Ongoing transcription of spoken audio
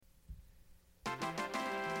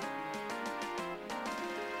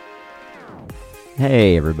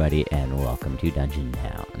Hey everybody, and welcome to Dungeon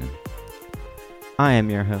Town. I am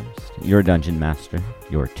your host, your dungeon master,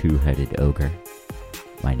 your two-headed ogre.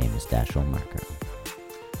 My name is Dashel Marco.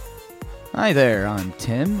 Hi there, I'm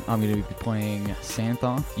Tim. I'm going to be playing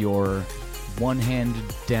Santhoth, your one-handed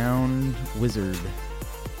down wizard.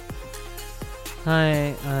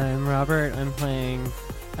 Hi, I'm Robert. I'm playing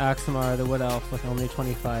Axamar, the Wood Elf, with only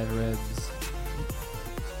 25 ribs.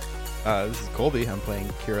 This is Colby. I'm playing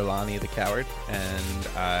Kirillani the Coward, and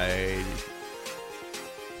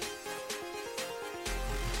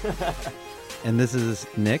And this is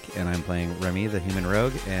Nick, and I'm playing Remy the Human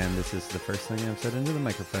Rogue, and this is the first thing I've said into the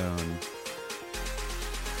microphone.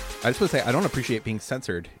 I just want to say I don't appreciate being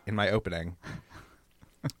censored in my opening.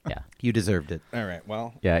 Yeah. You deserved it. All right,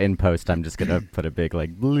 well, Yeah, in post, I'm just gonna put a big,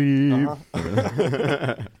 bleep.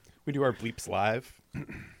 we do our bleeps live.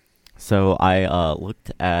 So I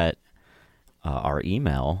looked at our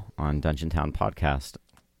email on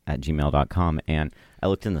dungeontownpodcast@gmail.com, and I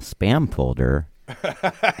looked in the spam folder,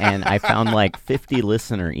 and I found 50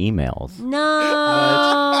 listener emails. No!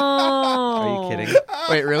 Are you kidding?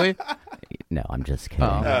 Wait, really? No, I'm just kidding.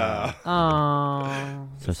 Oh.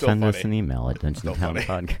 So still send us funny. an email at Still Dungeon Town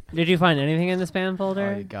funny. Podcast. Did you find anything in the spam Oh,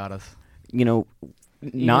 folder? you got us. Not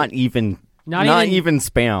even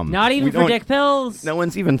spam. Not even We for don't- dick pills? No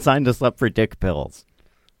one's even signed us up for dick pills.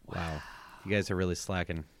 Wow. You guys are really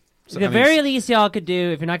slacking. The very least y'all could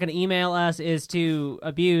do, if you're not going to email us, is to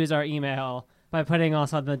abuse our email by putting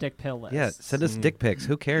us on the dick pill list. Yeah, send us dick pics.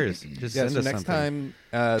 Who cares? Just Yeah, send so us next something.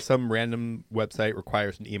 time some random website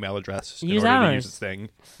requires an email address Use in order to ours. use this thing,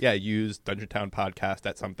 use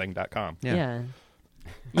DungeonTownPodcast@something.com. Yeah. Yeah.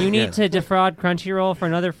 You need to defraud Crunchyroll for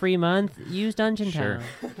another free month? Use Dungeon Sure.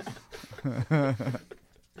 Town.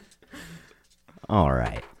 All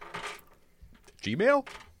right. Gmail?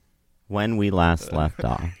 When we last left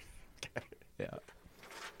off, Yeah.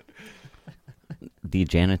 the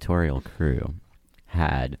janitorial crew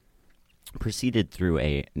had proceeded through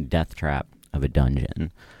a death trap of a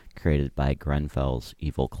dungeon created by Grenfell's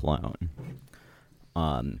evil clone.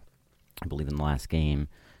 I believe in the last game,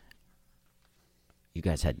 you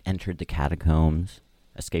guys had entered the catacombs,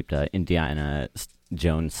 escaped a Indiana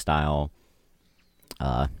Jones-style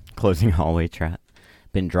closing hallway trap,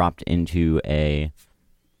 been dropped into a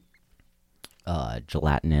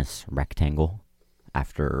gelatinous rectangle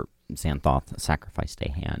after Xanthoth sacrificed a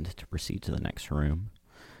hand to proceed to the next room.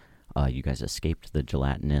 You guys escaped the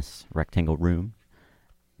gelatinous rectangle room.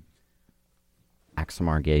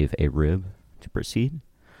 Axamar gave a rib to proceed,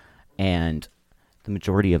 and the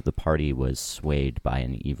majority of the party was swayed by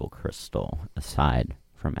an evil crystal, aside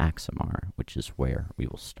from Axamar, which is where we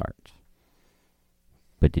will start.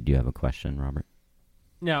 But did you have a question, Robert?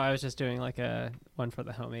 No, I was just doing a one for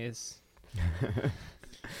the homies.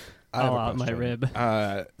 I have All a out my question. rib.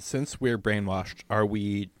 Since we're brainwashed, are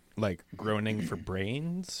we groaning for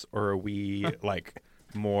brains, or are we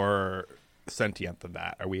more sentient than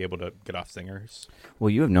that? Are we able to get off singers? Well,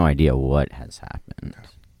 you have no idea what has happened.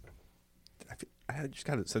 I just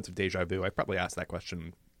got a sense of deja vu. I probably asked that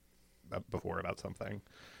question before about something.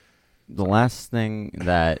 The last thing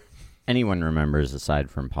that anyone remembers, aside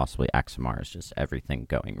from possibly Axamar, is just everything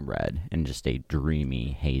going red and just a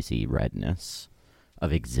dreamy, hazy redness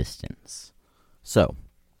of existence. So,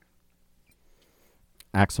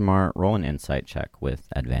 Axamar, roll an insight check with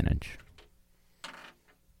advantage.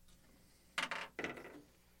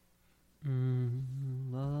 La,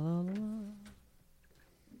 la, la, la, la.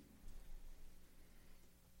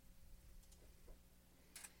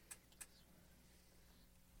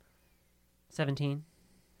 $17.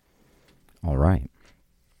 All right.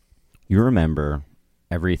 You remember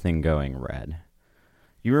everything going red.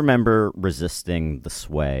 You remember resisting the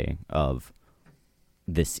sway of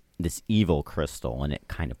this evil crystal and it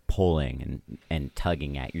kind of pulling and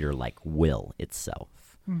tugging at your will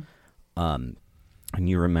itself. And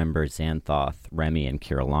you remember Xanthoth, Remy, and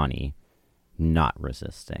Kirillani not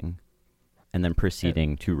resisting, and then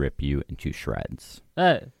proceeding to rip you into shreds.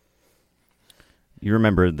 You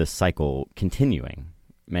remember the cycle continuing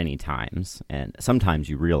many times, and sometimes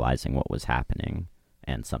you realizing what was happening,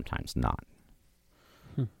 and sometimes not.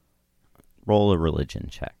 Roll a religion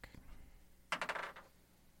check.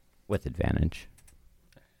 With advantage.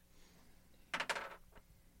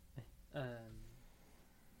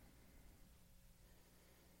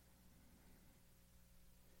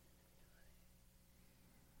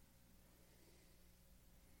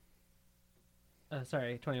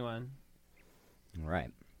 Sorry, 21. All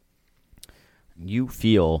right. You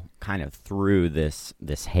feel kind of through this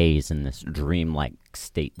haze and this dreamlike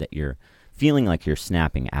state that you're feeling like you're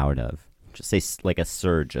snapping out of, just say like a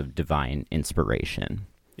surge of divine inspiration.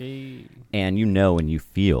 Yay. And you know and you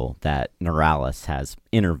feel that Neuralis has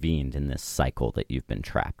intervened in this cycle that you've been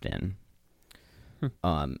trapped in.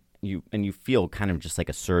 You feel kind of just like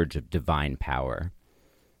a surge of divine power.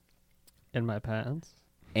 In my pants.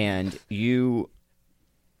 And you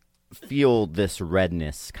feel this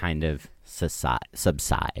redness kind of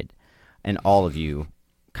subside. And all of you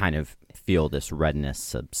kind of feel this redness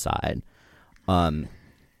subside.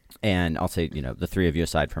 And I'll say, the three of you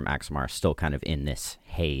aside from Axamar are still kind of in this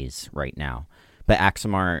haze right now. But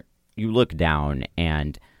Axamar, you look down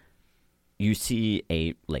and you see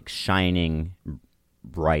a like shining,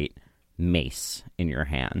 bright mace in your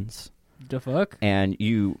hands. The fuck? And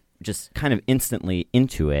you just kind of instantly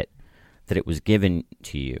intuit that it was given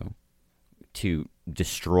to you to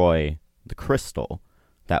destroy the crystal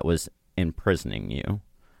that was imprisoning you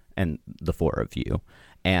and the four of you.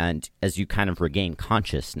 And as you kind of regain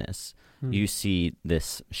consciousness, you see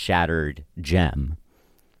this shattered gem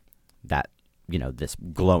that, this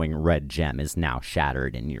glowing red gem is now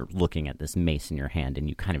shattered, and you're looking at this mace in your hand, and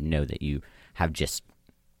you kind of know that you have just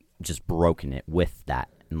broken it with that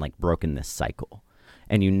and like broken this cycle.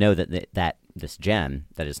 And you know that this gem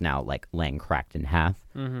that is now like laying cracked in half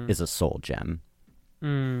is a soul gem.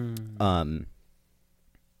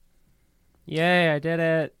 Yay, I did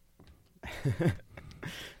it.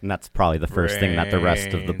 And that's probably the first thing that the rest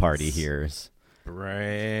of the party hears.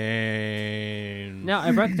 Brains. No,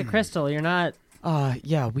 I broke the crystal. You're not.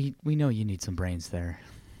 Yeah, we know you need some brains there.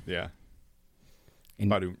 Yeah. And-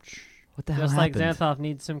 Badoomch. What the hell Just like happened? Xanthoff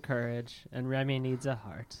needs some courage, and Remy needs a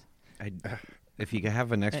heart. If you could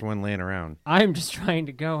have an extra one laying around. I'm just trying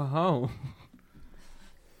to go home.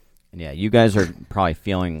 Yeah, you guys are probably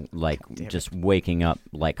feeling like just waking up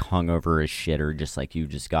like hungover as shit, or just like you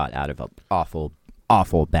just got out of a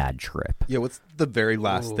awful bad trip. Yeah, what's the very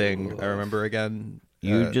last thing I remember again?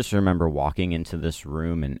 You just remember walking into this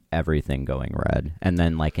room and everything going red, and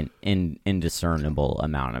then like an indiscernible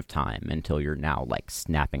amount of time until you're now like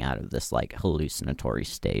snapping out of this like hallucinatory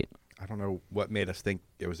state. I don't know what made us think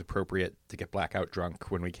it was appropriate to get blackout drunk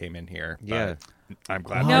when we came in here. But Yeah. I'm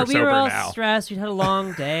glad No, we're we sober were all now. stressed. We had a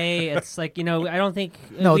long day. It's like, I don't think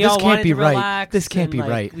No, we this all can't wanted be to right. relax, This can't and, be like,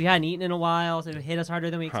 right. We hadn't eaten in a while, so it hit us harder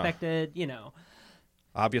than we Huh. expected.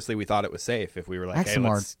 Obviously, we thought it was safe if we were like, hey,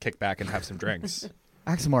 Axamar. let's kick back and have some drinks.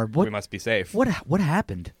 Axamar, We must be safe. what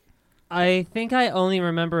happened? I think I only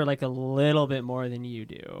remember like a little bit more than you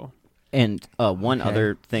do. And one Okay.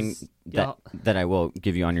 other thing Yeah. that I will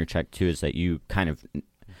give you on your check too is that you kind of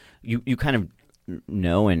you kind of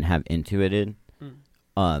know and have intuited,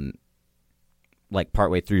 like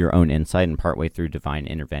partway through your own insight and partway through divine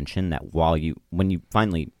intervention, that when you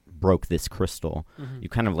finally broke this crystal, you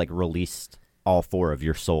kind of like released all four of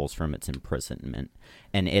your souls from its imprisonment,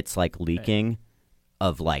 and it's like leaking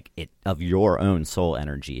of your own soul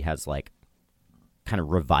energy has like kind of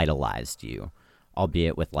revitalized you,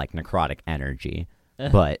 albeit with like necrotic energy.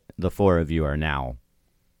 But the four of you are now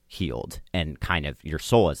healed, and kind of your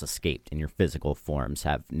soul has escaped, and your physical forms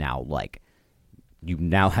have now like you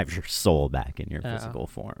now have your soul back in your physical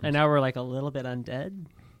form. And now we're like a little bit undead.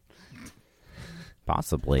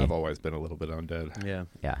 Possibly. I've always been a little bit undead. Yeah.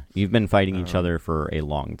 Yeah. You've been fighting each other for a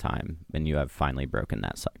long time, and you have finally broken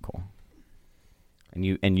that cycle. And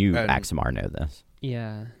you Axamar, know this.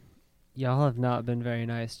 Yeah. Y'all have not been very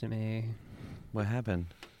nice to me. What happened?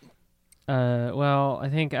 Well, I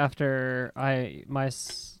think after I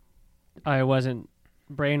wasn't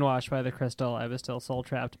brainwashed by the crystal, I was still soul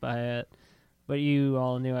trapped by it. But you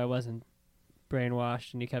all knew I wasn't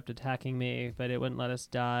brainwashed, and you kept attacking me, but it wouldn't let us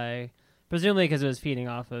die. Presumably because it was feeding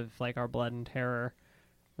off of like our blood and terror,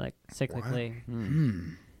 like cyclically.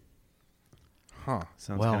 Huh.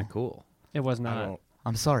 Sounds Well- kind of cool. It was not.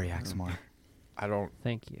 I'm sorry, Axamar. I don't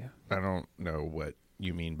Thank you. know what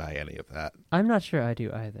you mean by any of that. I'm not sure I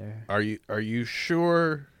do either. Are you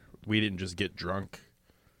sure we didn't just get drunk?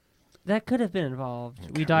 That could have been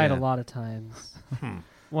involved. We died a Yeah. lot of times.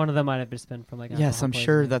 One of them might have just been from like Yes, alcohol I'm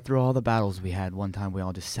sure poisoning. that through all the battles we had, one time we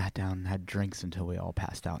all just sat down and had drinks until we all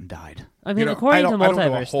passed out and died. I mean, I according to don't know a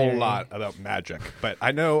multiverse whole theory, lot about magic, but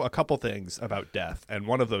I know a couple things about death, and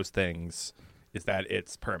one of those things is that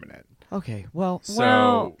it's permanent. Okay, well, So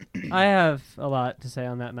Well, I have a lot to say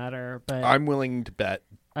on that matter, but I'm willing to bet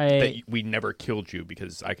that I, we never killed you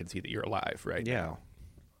because I can see that you're alive right Yeah. now.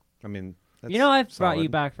 I mean, that's I've brought you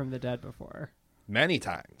solid. back from the dead before. Many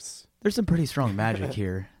times. there's some pretty strong magic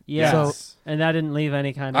here. Yeah, Yes. and that didn't leave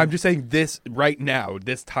any kind of. I'm just saying this right now,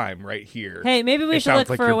 this time right here. Hey, maybe we it should sounds look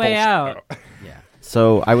like for a you're way bullshit. out.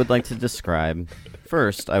 So I would like to describe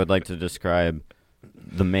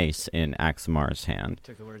the mace in Aximar's hand,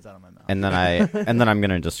 Took the words out of my mouth. and then I'm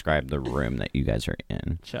gonna describe the room that you guys are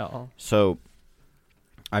in. Chill. So,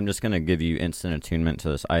 I'm just gonna give you instant attunement to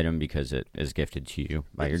this item because it is gifted to you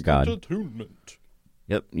by your god. Attunement.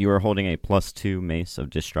 Yep, you are holding a +2 mace of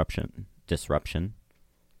disruption.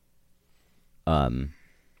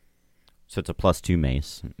 So it's a +2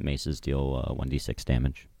 mace. Maces deal 1d6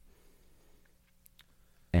 damage.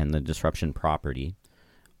 And the disruption property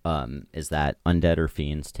is that undead or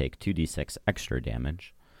fiends take 2d6 extra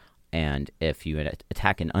damage. And if you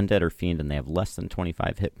attack an undead or fiend and they have less than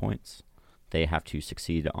 25 hit points, they have to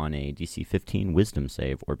succeed on a DC 15 wisdom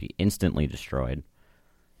save or be instantly destroyed.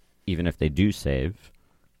 Even if they do save,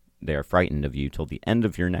 they are frightened of you till the end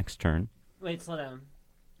of your next turn. Wait, slow down.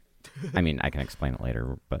 I mean, I can explain it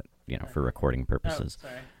later, but, for recording purposes. Oh,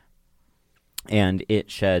 sorry. And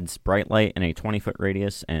it sheds bright light in a 20-foot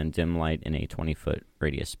radius and dim light in a 20-foot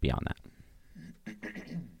radius beyond that.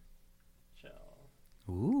 Chill.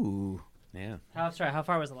 Ooh. Yeah. How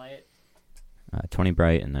far was the light? 20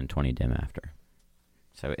 bright and then 20 dim after.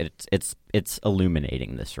 So it's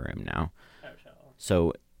illuminating this room now. Oh, chill.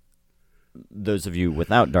 So those of you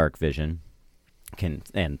without dark vision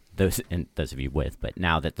and those of you with, but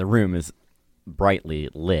now that the room is brightly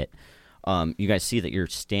lit, you guys see that you're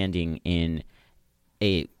standing in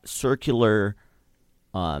a circular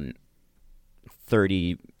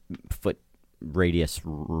 30-foot radius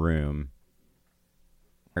room.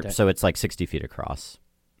 So it's like 60 feet across.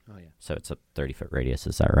 Oh, yeah. So it's a 30-foot radius.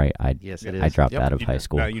 Is that right? Yes, Yep. it is. I dropped Yep, out of you high did.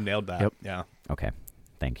 school. No, you nailed that. Yep. Yeah. Okay,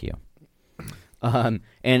 thank you. And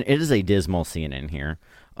it is a dismal scene in here.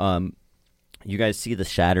 You guys see the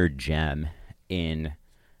shattered gem in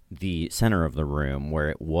the center of the room where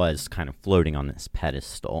it was kind of floating on this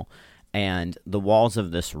pedestal. And the walls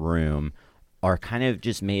of this room are kind of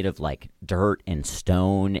just made of like dirt and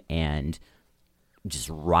stone and just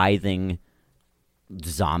writhing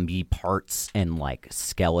zombie parts and like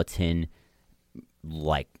skeleton,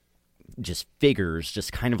 like just figures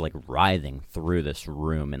just kind of like writhing through this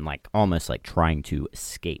room and like almost like trying to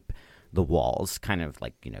escape the walls, kind of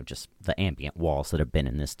like, just the ambient walls that have been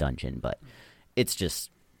in this dungeon. But it's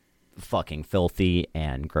just fucking filthy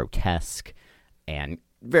and grotesque and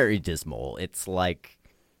very dismal. It's like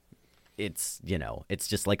it's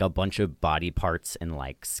just like a bunch of body parts and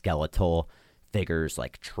like skeletal figures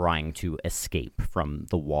like trying to escape from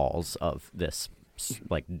the walls of this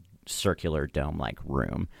like circular dome like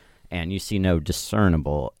room. And you see no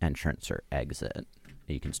discernible entrance or exit.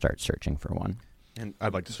 You can start searching for one. And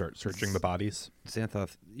I'd like to start searching the bodies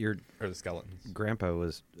Xanthoth, your or the skeletons. grandpa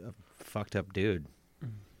was a fucked up dude.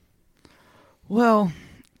 Well,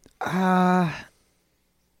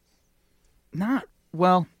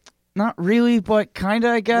 not really, but kinda,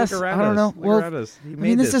 I guess. Look I around don't know. us. Look Well, around us. He I made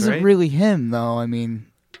mean, this isn't right? really him, though. I mean,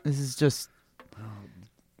 this is just.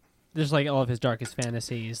 There's like all of his darkest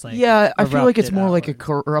fantasies. Like Yeah, I feel like it's erupted more like a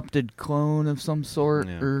outward. corrupted clone of some sort.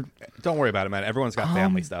 Yeah. Or Don't worry about it, man. Everyone's got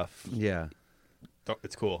family stuff. Yeah.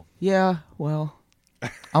 It's cool. yeah, well,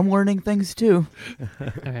 I'm learning things too.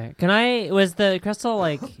 Okay. Was the crystal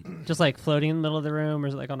like just like floating in the middle of the room, or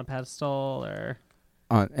is it like on a pedestal, or?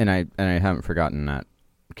 And I haven't forgotten that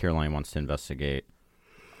Caroline wants to investigate.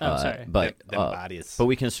 Oh, sorry. But Them bodies. but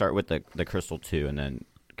we can start with the crystal too, and then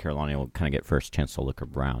Caroline will kind of get first chance to look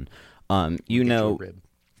around. Get you a rib.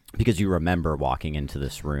 Because you remember walking into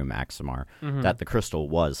this room, Axamar, Mm-hmm. that the crystal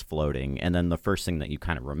was floating, and then the first thing that you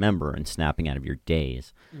kind of remember and snapping out of your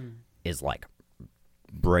daze is like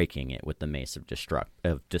breaking it with the mace of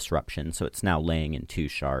disruption. So it's now laying in 2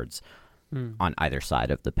 shards on either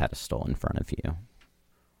side of the pedestal in front of you.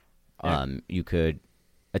 Yeah. You could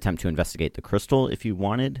attempt to investigate the crystal if you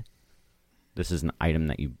wanted. This is an item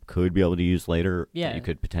that you could be able to use later. Yeah. That you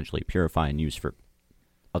could potentially purify and use for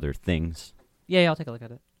other things. Yeah, I'll take a look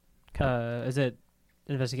at it. 'Kay. Is it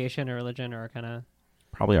investigation or religion or kind of?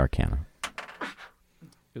 Probably Arcana.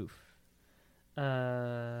 Oof.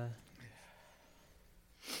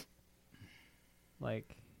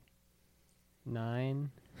 Like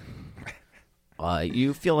 9.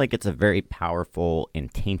 You feel like it's a very powerful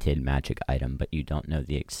and tainted magic item, but you don't know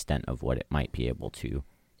the extent of what it might be able to,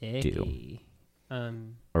 Icky.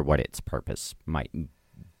 or what its purpose might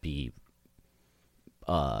be,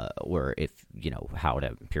 or if, how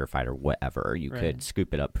to purify it or whatever. You Right. could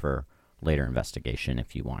scoop it up for later investigation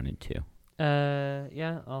if you wanted to.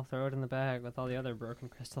 Yeah, I'll throw it in the bag with all the other broken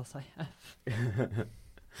crystals I have.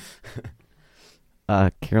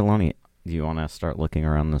 Carolani, do you want to start looking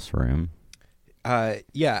around this room?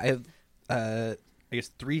 Yeah, I have, I guess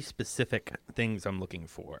 3 specific things I'm looking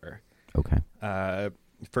for. Okay.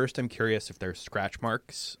 First, I'm curious if there's scratch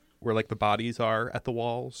marks where like the bodies are at the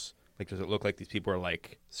walls? Like, does it look like these people are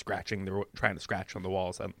like trying to scratch on the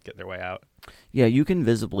walls and get their way out? Yeah, you can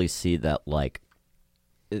visibly see that, like,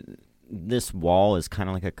 this wall is kind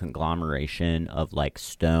of like a conglomeration of, like,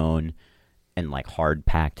 stone and, like,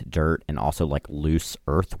 hard-packed dirt and also, like, loose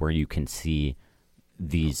earth where you can see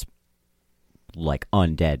these, like,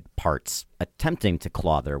 undead parts attempting to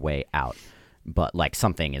claw their way out. But, like,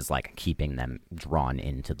 something is, like, keeping them drawn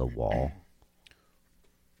into the wall.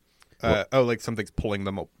 Like something's pulling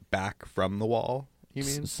them back from the wall, you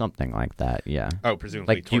mean? Something like that, yeah. Oh,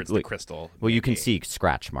 presumably Like, towards the like- crystal. Well, you can maybe. see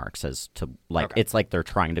scratch marks as to, like, Okay. it's like they're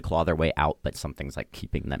trying to claw their way out, but something's, like,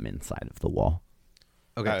 keeping them inside of the wall.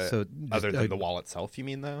 Okay, so Other just, than the wall itself, you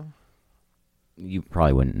mean, though? You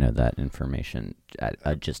probably wouldn't know that information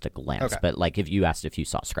at just a glance, Okay. but, like, if you asked if you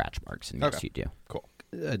saw scratch marks, and yes, Okay. you do. Cool.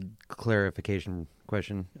 a clarification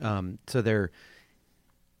question. So they're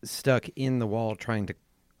stuck in the wall trying to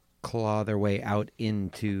claw their way out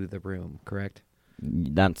into the room, correct?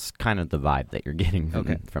 That's kind of the vibe that you're getting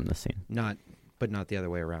Okay. from the scene. But not the other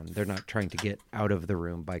way around. They're not trying to get out of the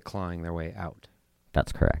room by clawing their way out.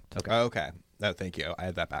 That's correct. Okay. Okay. No, thank you. I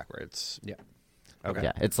had that backwards. Yeah. Okay.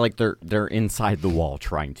 Yeah, it's like they're inside the wall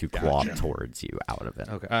trying to claw Gotcha. towards you out of it.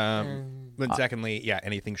 Okay. Then secondly, yeah,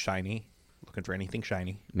 anything shiny. Looking for anything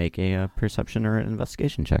shiny. Make a perception or an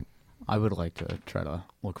investigation check. I would like to try to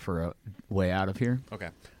look for a way out of here. Okay.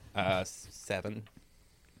 7.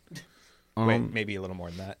 Um, Wait, maybe a little more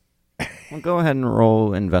than that. Well, go ahead and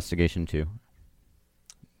roll investigation too.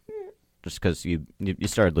 Just because you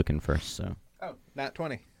started looking first, so. Oh, nat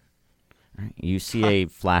 20. All right. You see a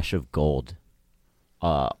flash of gold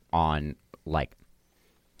on, like,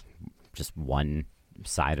 just one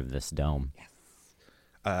side of this dome.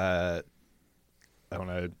 I don't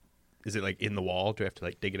know. Is it like in the wall? Do I have to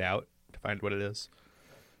like dig it out to find what it is?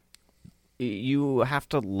 You have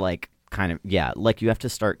to, like, kind of, yeah, like, you have to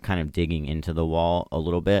start kind of digging into the wall a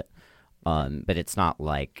little bit, but it's not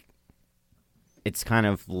like, it's kind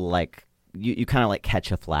of like, you kind of, like,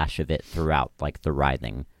 catch a flash of it throughout, like, the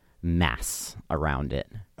writhing mass around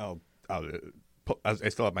it. I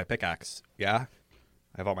still have my pickaxe. Yeah,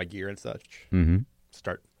 I have all my gear and such. Mm-hmm.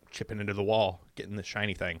 Start chipping into the wall, getting this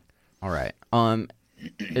shiny thing. All right.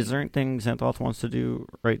 Is there anything Xanthoth wants to do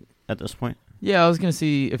right at this point? Yeah, I was gonna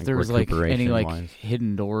see if Like there was like any like recuperation-wise.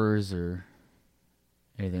 hidden doors or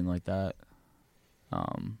anything like that.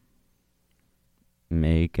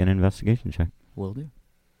 Make an investigation check. Will do.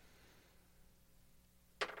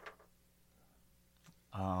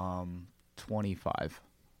 25.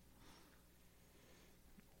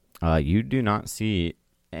 You do not see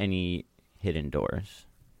any hidden doors.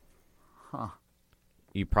 Huh.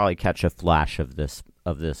 You probably catch a flash of this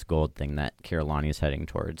gold thing that Kirillani is heading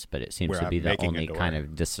towards, but it seems Where to be I'm the making a only door. kind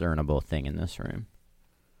of discernible thing in this room.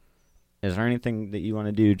 Is there anything that you want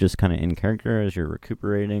to do just kind of in character as you're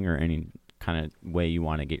recuperating, or any kind of way you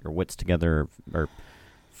want to get your wits together or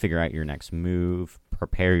figure out your next move,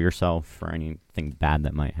 prepare yourself for anything bad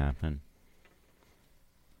that might happen?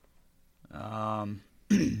 I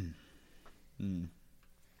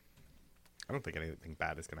don't think anything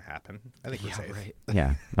bad is going to happen. I think we're safe. Right.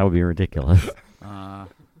 Yeah, that would be ridiculous.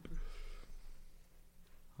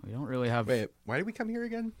 We don't really have. Wait, why did we come here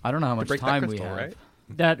again? I don't know how To much break that time we crystal, have. right?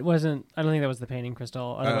 That wasn't. I don't think that was the painting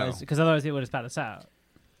crystal. Otherwise, because otherwise it would have spat us out.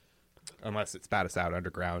 Unless it spat us out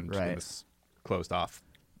underground in Right. this closed off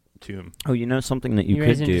tomb. Oh, you know something that you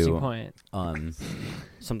raise could an interesting do. point.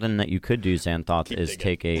 Something that you could do, Xanthoth, Keep is digging.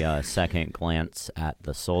 take a second glance at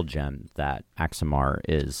the soul gem that Axamar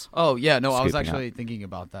is. Oh yeah, no, I was Scooping actually thinking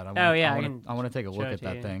about that. Oh, yeah, I want to take a look show it at to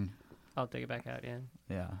that you. thing. I'll take it back out. Yeah.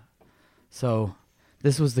 Yeah. So,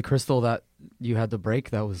 this was the crystal that you had to break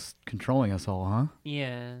that was controlling us all, huh?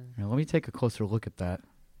 Yeah. Here, let me take a closer look at that.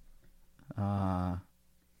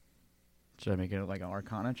 Should I make it like an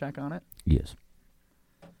Arcana check on it? Yes.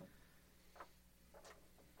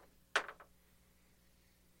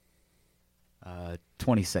 Uh,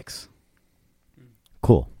 26.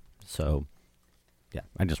 Cool. So, yeah,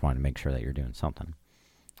 I just wanted to make sure that you're doing something.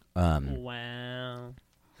 Wow.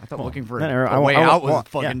 I thought Well, looking for no, a I way wa- out was well,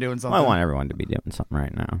 fucking yeah. doing something. Well, I want everyone to be doing something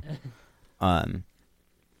right now.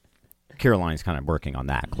 Caroline's kind of working on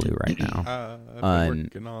that clue right now.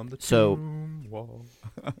 Working on the so- tomb wall.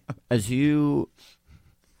 As you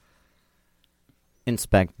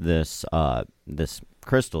inspect this this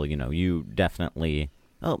crystal, you definitely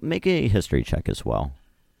make a history check as well.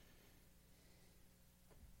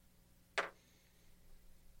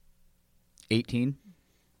 18.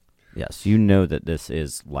 Yes, you know that this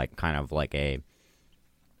is like kind of like a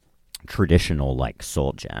traditional like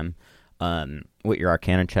soul gem. with your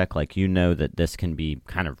Arcana check, like, you know that this can be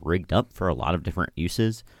kind of rigged up for a lot of different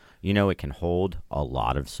uses. You know it can hold a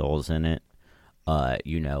lot of souls in it.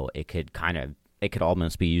 You know it could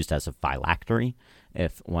almost be used as a phylactery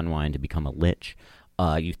if one wanted to become a lich.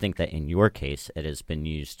 You think that in your case it has been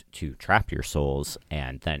used to trap your souls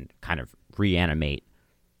and then kind of reanimate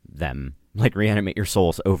them, like reanimate your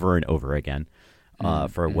souls over and over again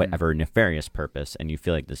for whatever nefarious purpose, and you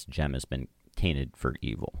feel like this gem has been tainted for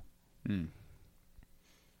evil.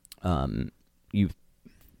 You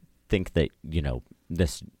think that, you know,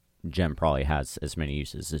 this gem probably has as many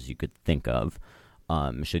uses as you could think of,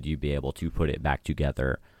 should you be able to put it back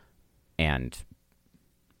together, and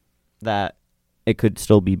that it could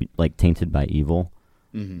still be like tainted by evil,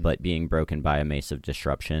 but being broken by a mace of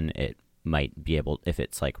disruption, it might be able, if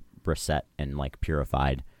it's like reset and like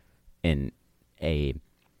purified in a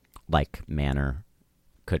like manner,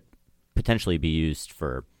 could potentially be used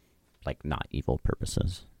for like not evil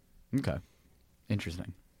purposes. Okay.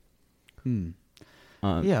 Interesting.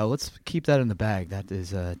 Yeah, let's keep that in the bag. That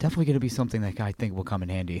is definitely going to be something that I think will come in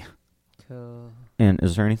handy. Cool. And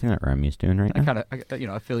is there anything that Remy's doing right now?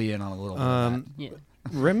 I fill you in on a little bit of that. Yeah.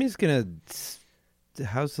 Remy's gonna.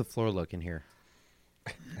 How's the floor look in here?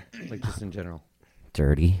 Like just in general.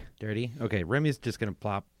 Dirty. Dirty? Okay, Remy's just going to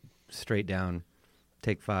plop straight down,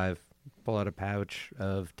 take 5, pull out a pouch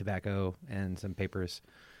of tobacco and some papers,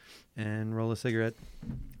 and roll a cigarette.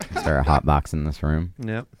 Is there a hot box in this room?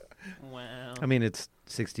 Yep. Wow. I mean, it's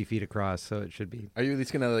 60 feet across, so it should be. Are you at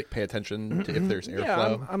least gonna like pay attention to if there's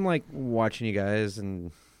airflow? Yeah, I'm like watching you guys,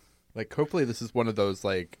 and Like, hopefully this is one of those,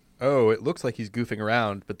 like, oh, it looks like he's goofing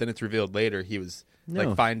around, but then it's revealed later he was, No.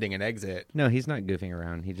 like, finding an exit. no, he's not goofing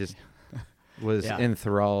around. He just was Yeah.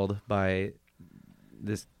 enthralled by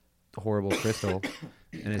this horrible crystal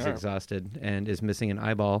and is Oh. exhausted and is missing an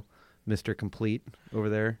eyeball. Mr. Complete over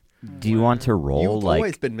there. Do you want to roll You've like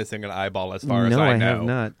always been missing an eyeball as far as no, I I know. have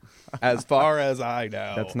not. As far as I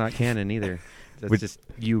know. That's not canon either. That's just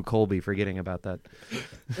you, Colby, forgetting about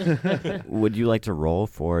that. would you like to roll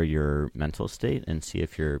for your mental state and see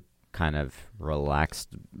if you're kind of relaxed,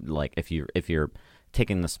 like if you're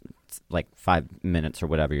taking this like 5 minutes or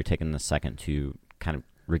whatever, you're taking the second to kind of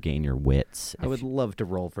regain your wits. I would love to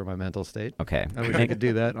roll for my mental state. Okay. I wish I could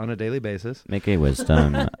do that on a daily basis. Make a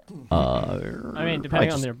wisdom. I mean,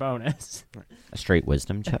 depending on their bonus. a straight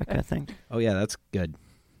wisdom check, I think. Oh, yeah, that's good.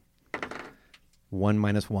 1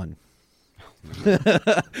 minus 1.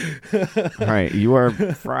 All right, you are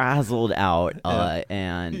frazzled out,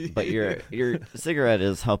 but your cigarette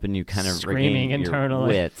is helping you kind of Screaming regain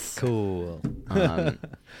internally. your wits. Cool.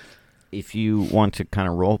 If you want to kind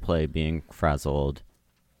of role play being frazzled,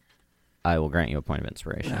 I will grant you a point of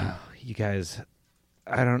inspiration. You guys,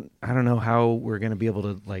 I don't know how we're going to be able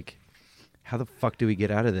to, like, how the fuck do we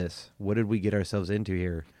get out of this? What did we get ourselves into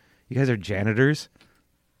here? You guys are janitors?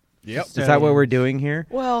 Yep. Is that what we're doing here?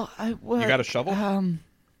 Well, You got a shovel?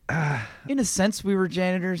 In a sense, we were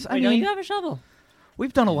janitors. I Wait, no, mean, you have a shovel.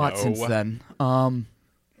 we've done a lot No. since then.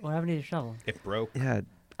 What happened to your shovel? It broke. Yeah,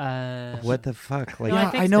 what the fuck? Like, No, I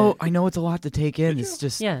yeah, fixed know. it. I know it's a lot to take in. It's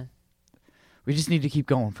just Yeah. we just need to keep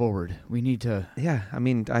going forward. We need to. yeah, I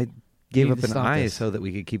mean, I gave need up to an stop eye this. so that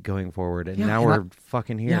we could keep going forward, and Yeah, now and we're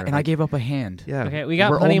fucking here. Yeah, and I gave up a hand. Yeah. Okay, we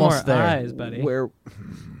got We're plenty more almost there. eyes, buddy. Where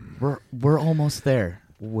We're almost there.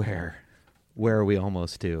 where are we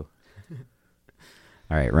almost to?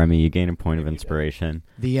 All right, Remy, you gain a point of inspiration.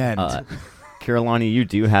 The end. Kirillani, you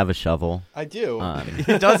do have a shovel. I do.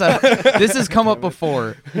 He does have. This has come up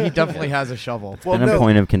before. He definitely has a shovel. well, Been a no.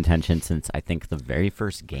 point of contention since I think the very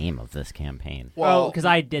first game of this campaign. Well, Because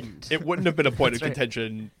I didn't. it wouldn't have been a point of That's right.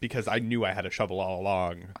 contention because I knew I had a shovel all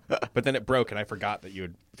along. But then it broke and I forgot that you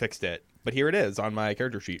had fixed it. But here it is on my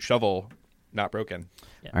character sheet. Shovel, not broken.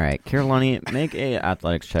 All right, Kirillani, make a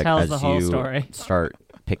athletics check Tells as the whole you story. start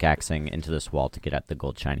pickaxing into this wall to get at the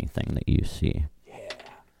gold shiny thing that you see.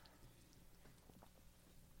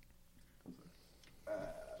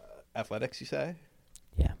 Athletics, you say?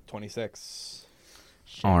 Yeah. 26.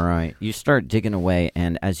 All right, you start digging away,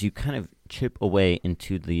 and as you kind of chip away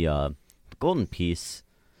into the golden piece,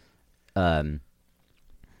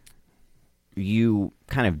 you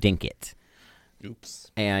kind of dink it,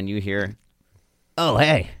 Oops. and you hear, "Oh,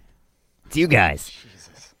 hey, it's you guys!"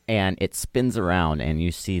 And it spins around, and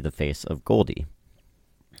you see the face of Goldie.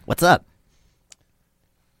 What's up?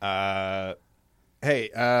 Hey,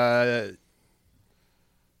 I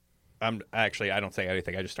don't say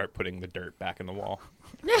anything. I just start putting the dirt back in the wall.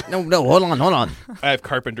 No, hold on. I have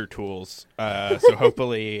carpenter tools, so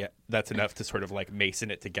hopefully that's enough to sort of like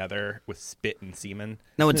mason it together with spit and semen.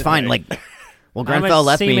 No, it's fine. Like, Well, How much Grenfell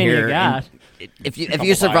left me semen you here. got? If you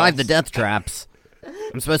Couple survive the vials. death traps,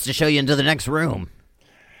 I'm supposed to show you into the next room.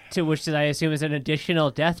 To which did I assume is an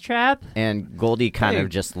additional death trap? And Goldie kind Hey. of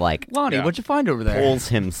just like Lonnie, Yeah. what'd you find over there? pulls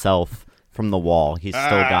himself from the wall. He's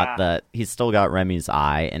still got Remy's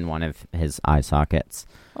eye in one of his eye sockets,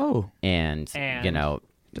 Oh, and And- you know,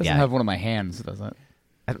 doesn't yeah. have one of my hands, does it?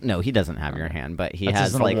 No, he doesn't have your hand, but he That's has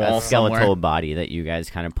just in a like wall a skeletal somewhere. body that you guys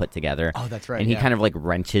kind of put together. Oh, that's right. And he yeah. kind of like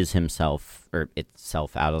wrenches himself or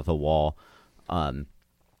itself out of the wall,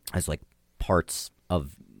 as like parts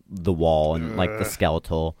of the wall and like the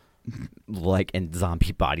skeletal, like and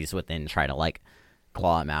zombie bodies within try to like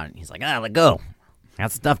claw him out. And he's like, let go.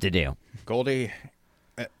 Got stuff to do. Goldie,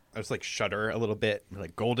 I was like shudder a little bit.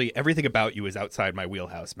 Like Goldie, everything about you is outside my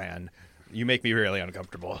wheelhouse, man. You make me really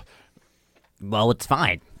uncomfortable. Well, it's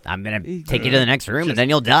fine. I'm gonna take you to the next room, and then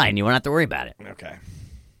you'll die, and you won't have to worry about it. Okay,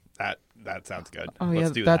 that sounds good. Oh Let's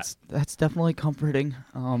yeah, do that's definitely comforting.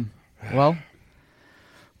 Well,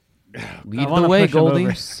 I lead want the to way, push him Goldie.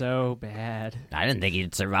 over so bad. I didn't think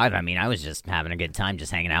you'd survive. I mean, I was just having a good time,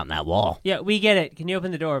 just hanging out in that wall. Yeah, we get it. Can you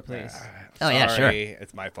open the door, please? Oh yeah, sure. Sorry,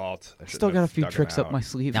 it's my fault. I Still shouldn't got a have few dug him tricks up out. my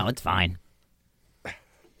sleeve. No, it's fine.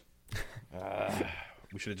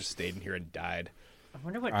 We should have just stayed in here and died. I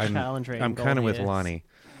wonder what I'm challenge rating kind of Goldie with is. Lonnie.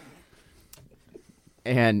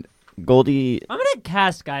 And Goldie, I'm gonna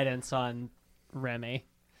cast guidance on Remy.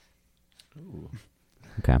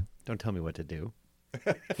 okay. Don't tell me what to do.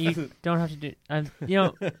 You don't have to do.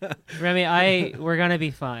 Remy, we're gonna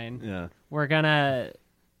be fine. Yeah. We're gonna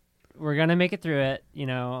make it through it. You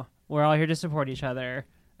know, we're all here to support each other.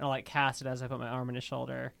 And I'll like cast it as I put my arm on his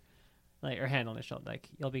shoulder, like or hand on his shoulder. Like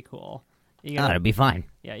you'll be cool. You Oh, get it'll be fine.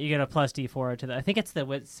 yeah, you get a plus D4 to the. I think it's the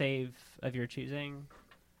wit save of your choosing.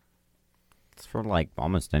 It's for like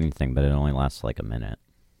almost anything, but it only lasts like a minute.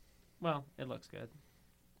 Well, it looks good.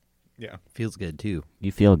 Yeah. Feels good too.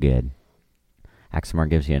 You feel good. Axamar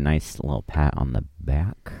gives you a nice little pat on the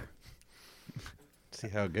back. See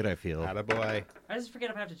how good I feel. Attaboy. I just forget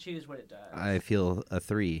if I have to choose what it does. I feel a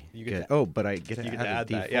 3. You get Good. to- Oh, but I get to you get add,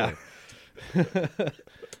 to a add that, D4.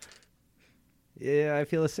 Yeah, I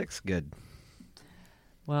feel a 6. Good.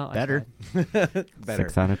 Well, I Better. tried. Better.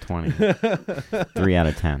 6 out of 20. 3 out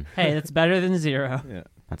of 10. Hey, that's better than 0. Yeah.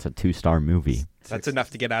 That's a 2-star movie. That's enough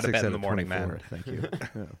to get out of 6 bed in out the of morning, 24. man. Thank you.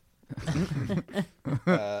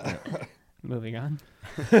 Moving on.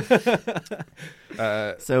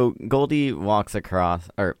 So Goldie walks across,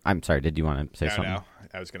 or I'm sorry, did you want to say something? No.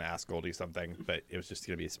 I was going to ask Goldie something, but it was just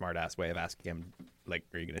going to be a smart ass way of asking him, like,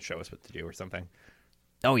 are you going to show us what to do or something?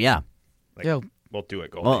 Oh, yeah. Like, Yo. we'll do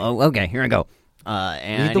it, Goldie. Oh, okay, here I go.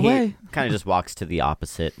 And Lead the he way. kind of just walks to the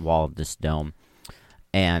opposite wall of this dome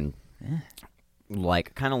and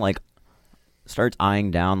kind of starts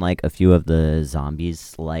eyeing down like a few of the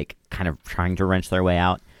zombies, like kind of trying to wrench their way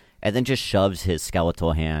out, and then just shoves his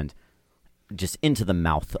skeletal hand just into the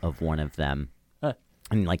mouth of one of them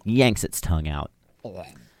and like yanks its tongue out.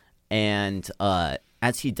 And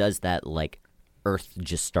as he does that, like earth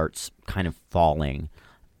just starts kind of falling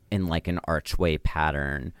in like an archway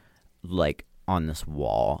pattern, like on this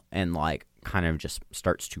wall, and like kind of just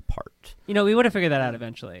starts to part. You know, we would have figured that out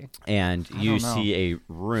eventually. And you don't know. see a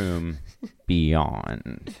room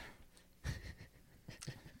beyond.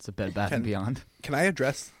 It's a Bed Bath and Beyond. Can I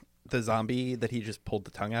address the zombie that he just pulled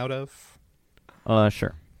the tongue out of?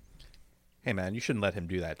 Sure. Hey, man, you shouldn't let him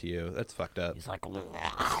do that to you. That's fucked up. He's like,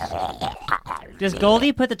 Does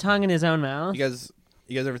Goldie put the tongue in his own mouth? You guys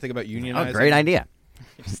ever think about unionizing? oh, great idea.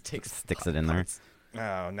 Just takes Sticks it in there.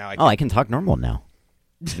 Oh, now I Oh, I can talk normal now.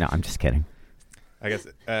 No, I'm just kidding. I guess.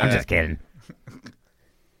 I'm just kidding.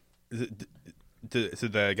 So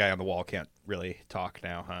the guy on the wall can't really talk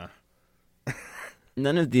now, huh?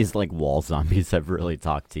 None of these like wall zombies have really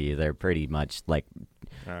talked to you. They're pretty much like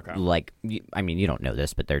Okay. I mean, you don't know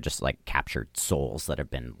this, but they're just like captured souls that have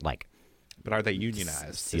been like, But are they unionized?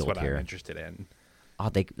 Is sealed what here. I'm interested in. oh,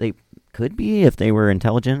 they could be if they were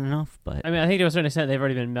intelligent enough, but I mean, I think to a certain extent they've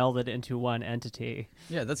already been melded into one entity.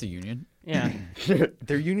 Yeah, that's a union. Yeah.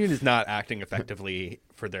 Their union is not acting effectively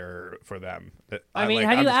for them. I mean, like,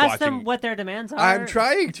 have I'm you just asked them watching- what their demands are? I'm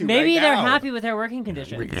trying to. Maybe right they're now. happy with their working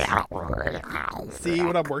conditions. See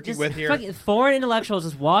what I'm working Just with here. fucking foreign intellectuals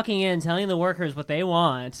just walking in, telling the workers what they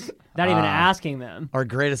want, not even asking them. Our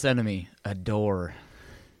greatest enemy, a door.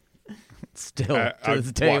 Still, to I'm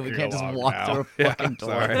this day, we walking can't just along walk now. through a Yeah, fucking door.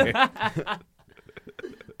 sorry.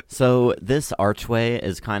 So this archway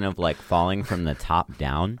is kind of like falling from the top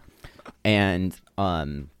down, and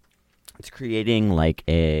it's creating like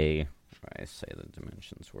a. I say the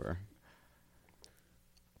dimensions were.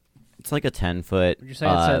 It's like a 10-foot Would you say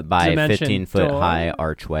it's a by dimension 15-foot door? high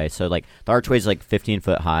archway. So like the archway is like 15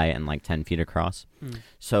 foot high and like 10 feet across.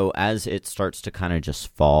 So as it starts to kind of just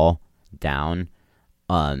fall down,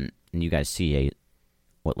 and you guys see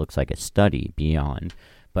what looks like a study beyond,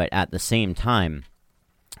 but at the same time,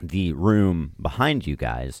 the room behind you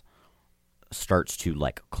guys starts to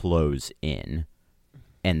like close in.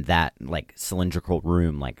 And that like cylindrical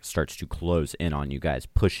room like starts to close in on you guys,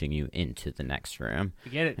 pushing you into the next room.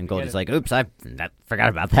 We get it. And we get Goldie's it. like, "Oops, I forgot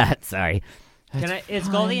about that. Sorry." Is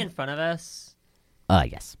Goldie in front of us?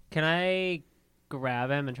 Yes, Can I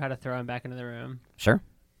grab him and try to throw him back into the room? sure. Is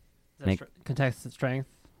that Make- contested strength?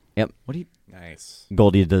 What do you? Nice.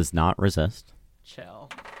 Goldie does not resist.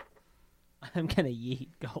 Chill. I'm gonna yeet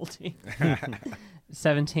Goldie.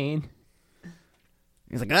 17.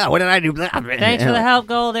 He's like, "Ah, what did I do?" Thanks for the help,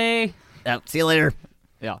 Goldie. See you later.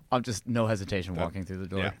 Yeah, I'm just no hesitation walking through the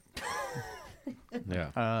door. Yeah.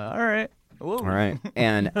 All right. Whoa. All right.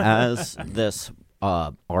 And as this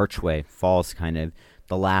archway falls, kind of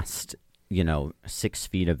the last 6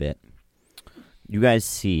 feet of it, you guys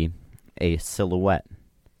see a silhouette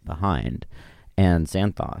behind. And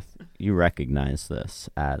Xanthoth, you recognize this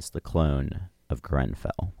as the clone of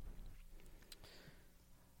Grenfell.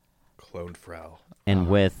 Clone Frel. And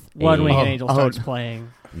with One Winged Oh, Angel oh, starts no.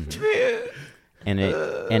 playing. and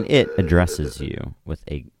it addresses you with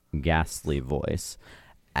a ghastly voice,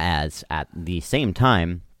 as at the same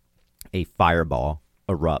time a fireball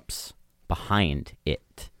erupts behind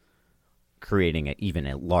it, creating even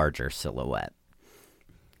a larger silhouette.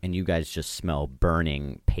 And you guys just smell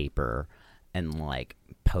burning paper and like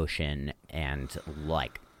potion and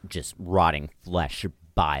like just rotting flesh,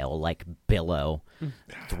 bile like billow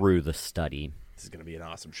through the study. This is going to be an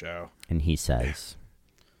awesome show. And he says,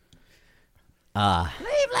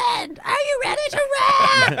 Cleveland, are you ready to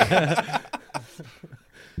rock?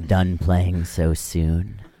 Done playing so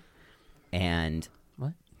soon. And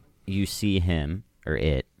What? you see him, or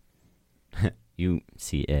it, you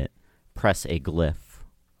see it, press a glyph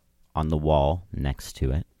on the wall next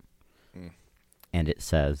to it. And it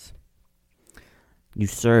says, "You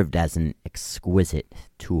served as an exquisite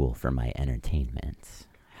tool for my entertainment.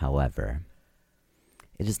 However,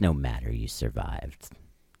 it is no matter you survived.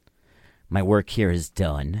 My work here is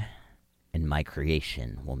done, and my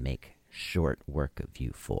creation will make short work of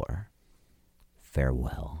you for.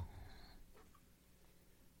 Farewell."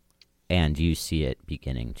 And you see it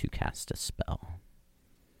beginning to cast a spell.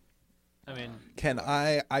 I mean, Can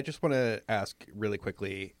I just want to ask really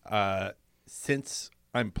quickly, since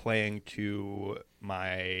I'm playing to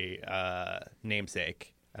my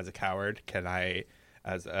namesake as a coward, can I,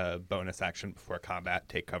 as a bonus action before combat,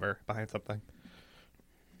 take cover behind something?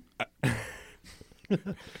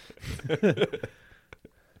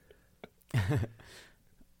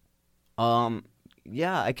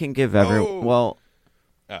 Yeah, I can give everyone. Oh. Well,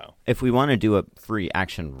 Oh, if we want to do a free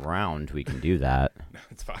action round, we can do that.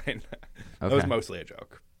 it's fine. That Okay. was mostly a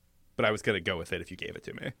joke, but I was going to go with it if you gave it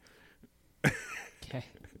to me. okay.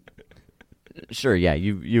 Sure, yeah.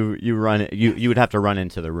 You run. You would have to run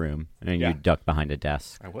into the room, and Yeah. you duck behind a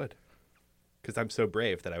desk. I would, because I'm so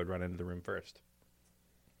brave that I would run into the room first.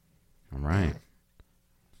 All right.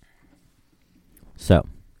 So,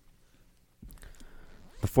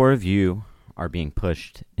 the four of you are being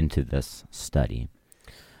pushed into this study.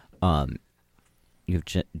 You've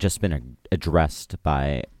just been addressed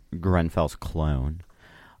by Grenfell's clone,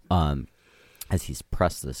 as he's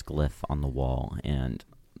pressed this glyph on the wall, and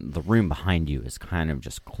the room behind you is kind of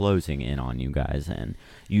just closing in on you guys, and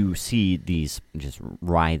you see these just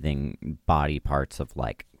writhing body parts of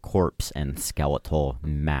like corpse and skeletal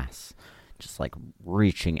mass just like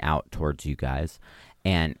reaching out towards you guys,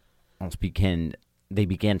 and they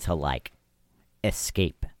begin to like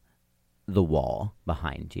escape the wall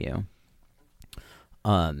behind you.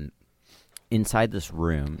 Inside this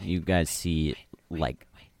room, you guys see like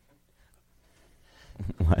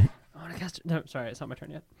what? I want to cast. No, sorry, it's not my turn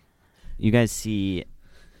yet. You guys see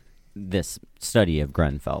this study of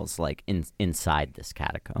Grenfell's like inside this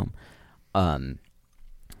catacomb.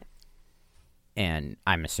 And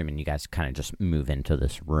I'm assuming you guys kind of just move into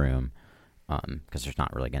this room, because there's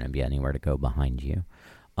not really going to be anywhere to go behind you.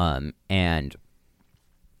 And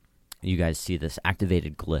you guys see this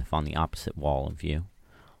activated glyph on the opposite wall of you.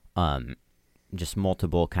 Just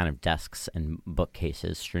multiple kind of desks and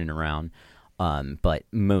bookcases strewn around. But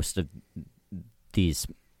most of these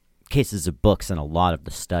cases of books and a lot of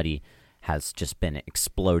the study has just been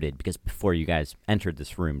exploded, because before you guys entered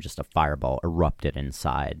this room, just a fireball erupted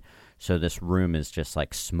inside. So this room is just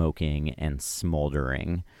like smoking and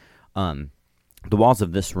smoldering. The walls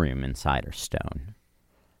of this room inside are stone,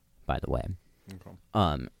 by the way. Okay.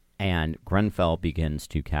 And Grenfell begins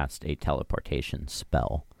to cast a teleportation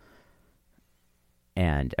spell.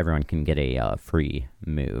 And everyone can get a free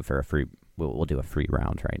move, or a free... We'll do a free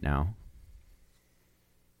round right now.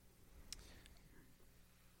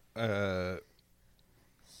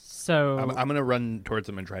 So I'm going to run towards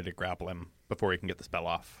him and try to grapple him before he can get the spell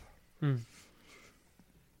off.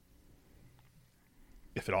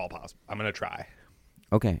 If at all possible. I'm going to try.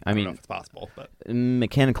 Okay, I don't know if it's possible, but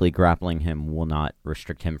mechanically grappling him will not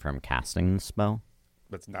restrict him from casting the spell.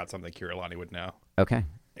 that's not something Kirilani would know. Okay.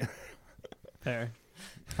 fair.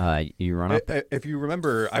 You run up. If you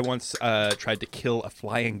remember, I once tried to kill a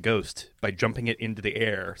flying ghost by jumping it into the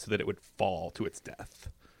air so that it would fall to its death.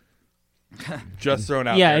 Just thrown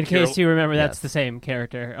out Yeah, there. in case you remember, that's Yes. the same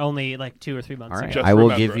character. Only like 2 or 3 months All right, ago. Just I will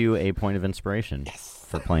remember. give you a point of inspiration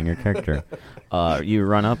for playing your character. You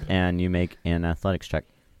run up and you make an athletics check.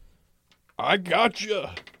 I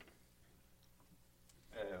gotcha.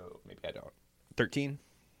 Oh, maybe I don't. 13?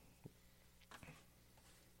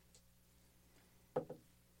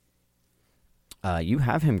 You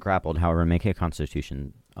have him grappled, however, make a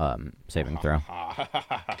Constitution saving throw.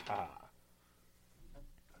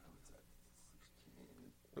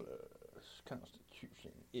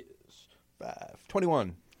 Constitution is 5.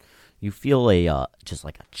 21. You feel a just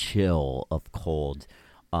like a chill of cold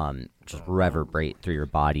just reverberate through your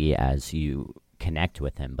body as you connect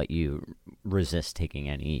with him, but you resist taking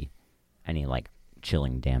any like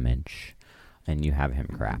chilling damage, and you have him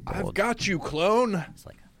grappled. I've got you, clone. It's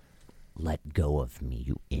like, let go of me,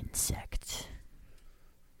 you insect.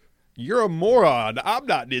 You're a moron. I'm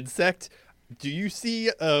not an insect. Do you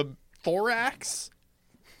see a thorax?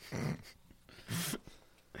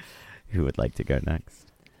 Who would like to go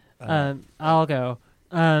next? I'll go.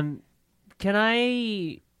 Can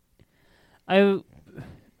I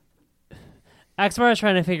Axmar is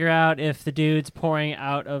trying to figure out if the dudes pouring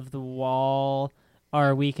out of the wall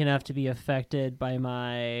are weak enough to be affected by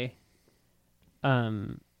my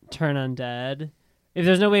turn undead. If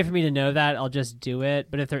there's no way for me to know that, I'll just do it.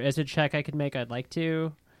 But if there is a check I could make, I'd like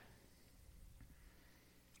to.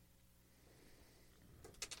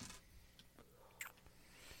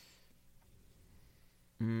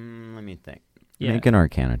 Let me think. Yeah. Make an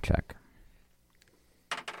Arcana check.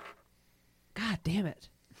 God damn it.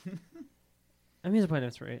 I'm using a point of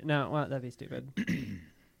inspiration. No, well, that'd be stupid.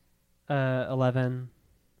 11.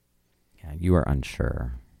 Yeah, you are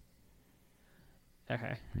unsure.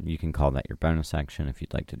 Okay. You can call that your bonus action if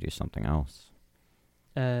you'd like to do something else.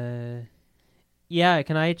 Yeah,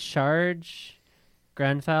 can I charge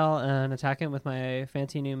Grenfell and attack him with my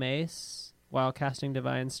fancy new mace while casting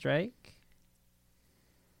Divine Strike?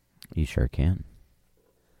 You sure can.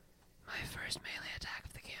 My first melee attack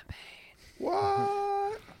of the campaign.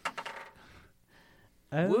 What?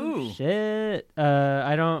 Oh, Woo. shit.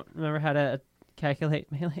 I don't remember how to calculate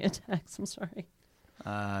melee attacks. I'm sorry.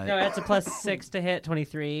 No, that's a +6 to hit,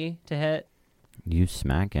 23 to hit. You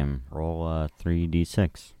smack him. Roll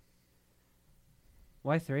 3d6.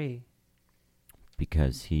 Why 3?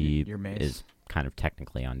 Because he Your mace. is kind of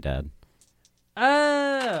technically undead.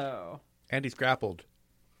 Oh! And he's grappled.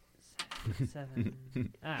 7.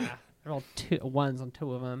 I rolled 2 1s on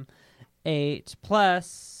 2 of them. 8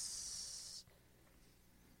 plus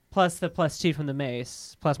the +2 from the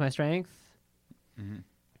mace plus my strength.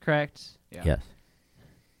 Correct. Yeah. Yes.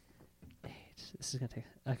 8. This is gonna take.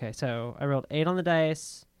 Okay, so I rolled 8 on the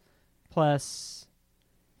dice, plus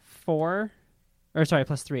 4, or sorry,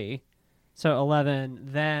 plus 3, so 11.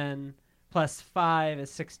 Then plus 5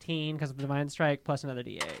 is 16 because of the divine strike, plus another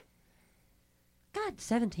d8. God,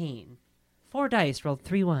 17. 4 dice rolled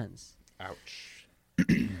 3 1s. Ouch.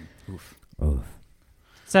 Oof.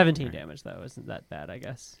 17 damage though isn't that bad, I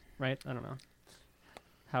guess. Right? I don't know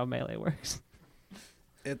how melee works.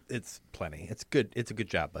 It's plenty. It's good. It's a good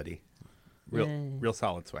job, buddy. Real, Yay. real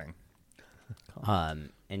solid swing.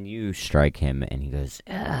 And you strike him, and he goes,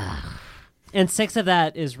 "Ugh." And 6 of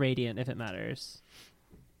that is radiant, if it matters.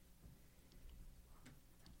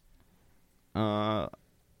 I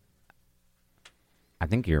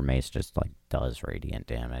think your mace just like does radiant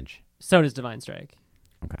damage. So does divine strike.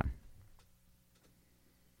 Okay.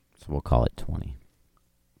 So we'll call it 20.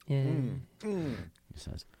 Yeah. He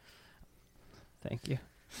says, Thank you.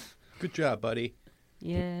 Good job, buddy.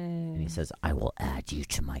 Yay. and he says, "I will add you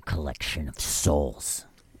to my collection of souls."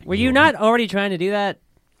 Were you not already trying to do that?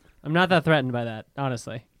 I'm not that threatened by that,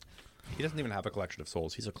 honestly. He doesn't even have a collection of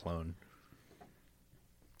souls. He's a clone.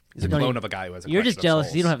 He's a Don't clone even- of a guy who has a You're collection just jealous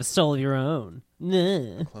of because you don't souls. have a soul of your own.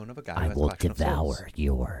 Nah. Clone of a guy who I has a will collection of souls. devour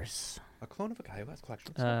yours. A clone of a guy who has a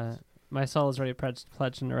collection of souls. My soul is already pledged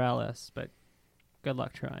to Neuralis, but Good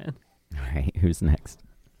luck trying. All right, who's next?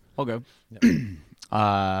 I'll go.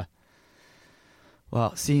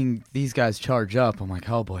 Well, seeing these guys charge up, I'm like,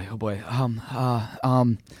 oh boy.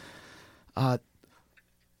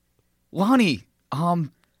 Lonnie,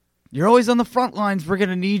 you're always on the front lines. We're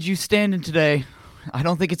gonna need you standing today. I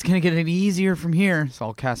don't think it's gonna get any easier from here, so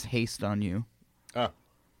I'll cast haste on you. Oh.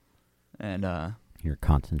 And You're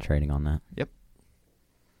concentrating on that. yep.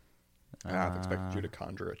 I half expected you to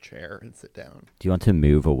conjure a chair and sit down. Do you want to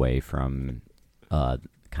move away from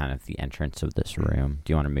kind of the entrance of this room?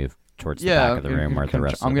 Do you want to move towards the back of the room where the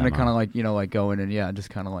rest I'm of gonna them kind of are? like go in and just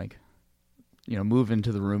kind of like move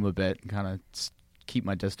into the room a bit and kind of keep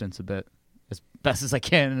my distance a bit as best as I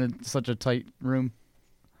can in such a tight room.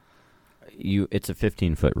 It's a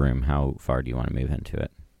 15-foot room. How far do you want to move into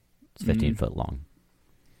it? It's 15 foot long.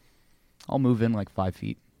 I'll move in like 5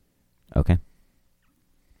 feet. Okay.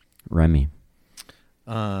 Remy.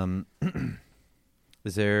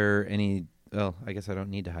 Is there any? Well, I guess I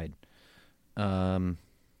don't need to hide. Yeah,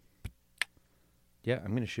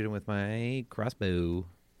 I'm gonna shoot him with my crossbow.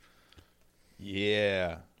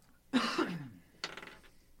 Yeah.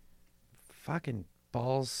 Fucking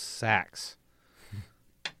balls sacks.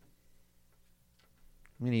 I'm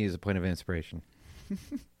gonna use a point of inspiration.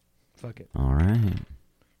 Fuck it. All right.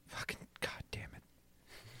 Fucking god damn it.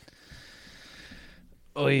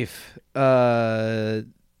 Oif.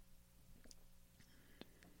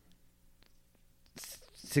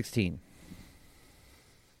 16.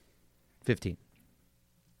 15.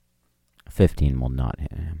 15 will not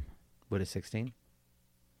hit him. What is 16?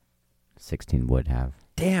 16 would have.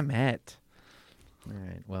 Damn it. All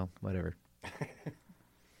right, well, whatever.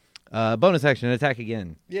 Bonus action, attack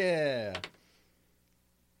again. Yeah.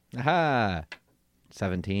 Aha.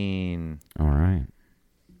 17. All right.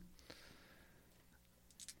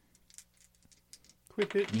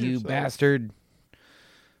 Quit hitting You yourself. bastard.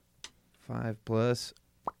 5 plus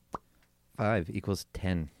 5 equals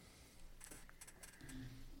 10.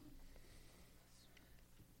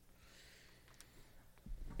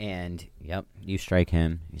 And, yep, you strike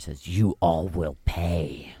him. He says, "You all will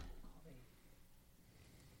pay."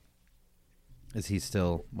 Is he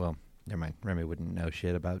still... Well, never mind. Remy wouldn't know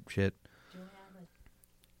shit about shit.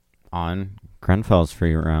 On Grenfell's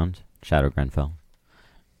free round, Shadow Grenfell,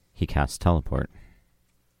 he casts Teleport.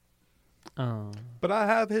 Oh. But I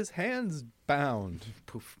have his hands bound.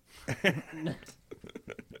 Poof.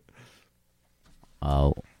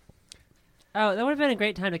 Oh, Oh, that would have been a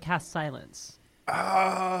great time to cast Silence.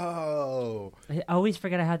 Oh, I always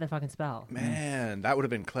forget I had that fucking spell. man. That would have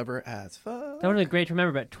been clever as fuck. That would have been great to remember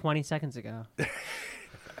about 20 seconds ago.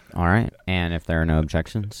 all right. And if there are no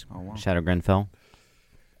objections, Oh, wow. Shadow Grenfell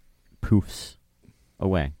poofs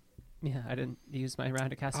away, Yeah, I didn't use my round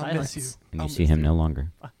to cast I'll Silence. miss you. and I'll you see miss him you. no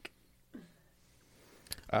longer. Fuck.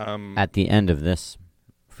 At the end of this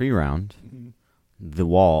free round, Mhm. the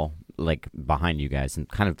wall, like behind you guys, and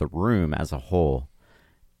kind of the room as a whole,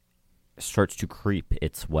 starts to creep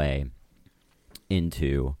its way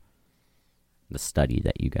into the study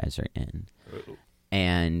that you guys are in. Uh-oh.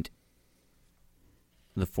 And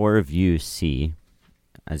the four of you see,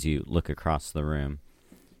 as you look across the room,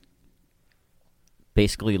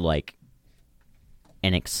 basically like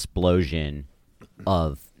an explosion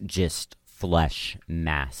of just flesh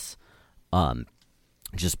mass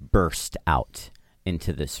just burst out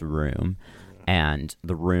into this room, and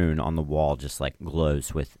the rune on the wall just like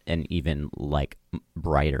glows with an even like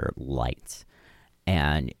brighter light,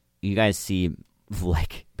 and you guys see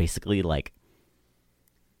like basically like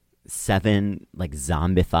 7 like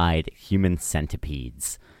zombified human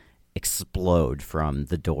centipedes explode from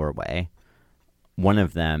the doorway. One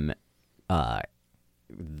of them,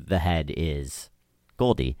 the head is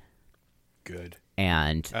Goldie, Good.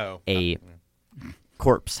 and Oh. a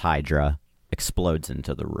corpse hydra explodes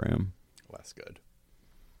into the room. Less good.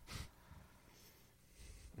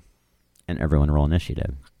 And everyone roll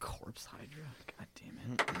initiative. Corpse Hydra. God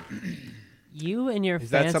damn it. You and your Is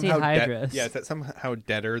that fancy somehow Hydras. yeah, is that somehow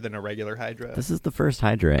deader than a regular Hydra? This is the first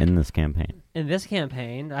hydra in this campaign. In this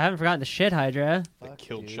campaign, I haven't forgotten the shit Hydra. That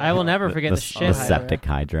killed you. shit. I will never forget the the shit Hydra septic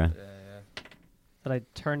hydra. that I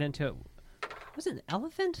turned into. Was it an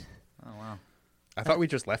elephant? Oh, wow. I thought we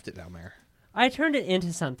just left it down there. I turned it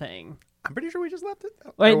into something. I'm pretty sure we just left it.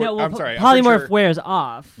 Wait, Oh, no. Well, I'm sorry. I'm pretty polymorph sure wears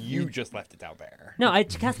off. You just left it down there. No, I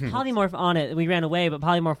cast polymorph on it. We ran away, but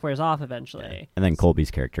polymorph wears off eventually. And then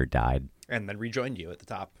Colby's character died. And then rejoined you at the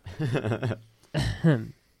top.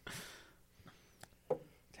 Damn.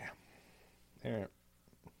 Yeah.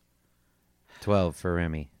 12 for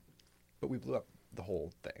Remy. But we blew up the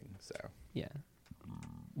whole thing, so Yeah,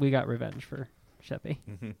 we got revenge for Sheppy.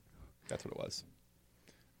 that's what it was.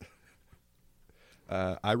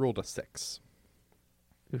 I rolled a 6.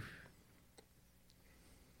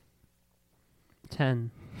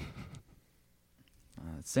 10.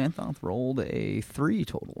 Xanthoth rolled a 3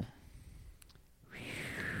 total.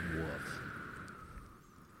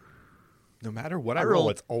 No matter what I I roll,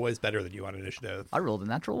 rolled- it's always better than you on initiative. I rolled a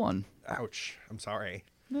natural 1. Ouch. I'm sorry.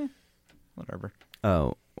 Whatever.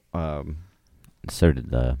 Oh, so did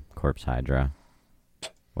the Corpse Hydra.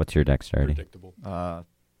 What's your dexterity? Predictable.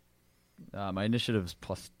 My initiative's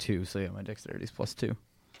 +2, so yeah, my dexterity's +2.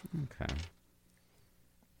 Okay.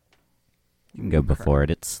 You can go before it.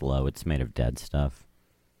 It's slow. It's made of dead stuff.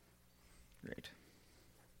 Great.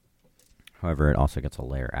 However, it also gets a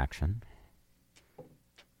layer action,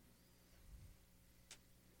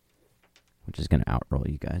 which is going to outroll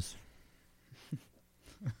you guys.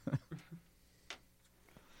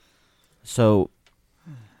 So,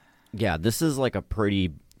 yeah, this is like a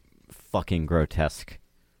pretty fucking grotesque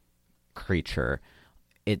creature.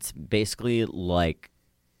 It's basically like,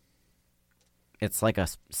 it's like a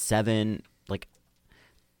 7, like,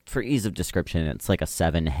 for ease of description, it's like a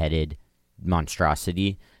 7-headed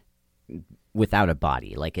monstrosity without a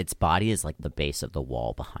body. Like, its body is like the base of the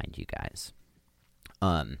wall behind you guys.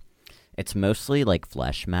 It's mostly like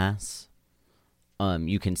flesh mass.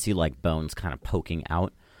 You can see like bones kind of poking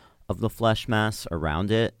out of the flesh mass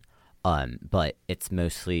around it. But it's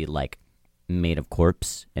mostly like made of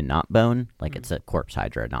corpse and not bone. Like it's a corpse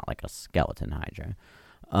hydra, not like a skeleton hydra.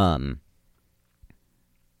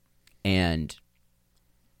 And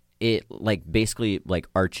it like basically like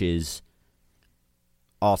arches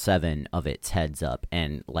all 7 of its heads up,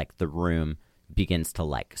 and like the room begins to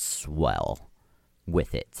like swell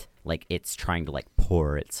with it. Like it's trying to like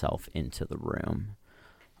pour itself into the room.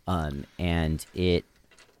 And it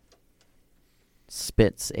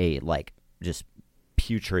spits a like just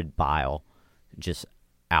putrid bile just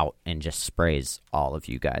out and just sprays all of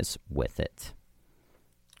you guys with it.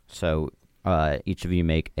 So each of you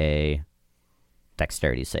make a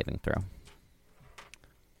dexterity saving throw.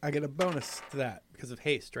 I get a bonus to that because of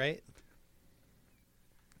haste, right?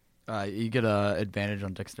 You get a advantage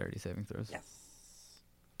on dexterity saving throws. Yes.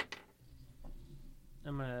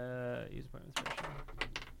 I'm gonna use my inspiration.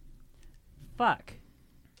 Fuck.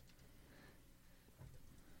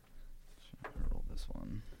 Roll this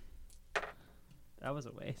one. That was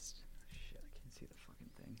a waste. Shit, I can't see the fucking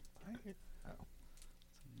thing.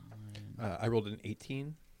 I rolled an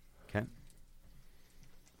 18. Okay.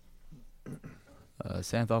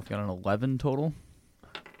 Xanthoth got an 11 total.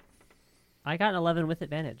 I got an 11 with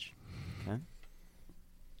advantage. Okay.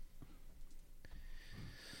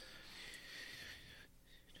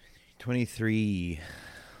 $23.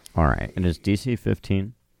 All right. It is DC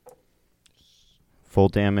 15. Full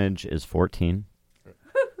damage is 14.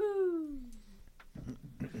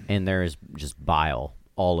 And there is just bile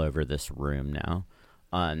all over this room now.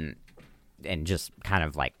 And just kind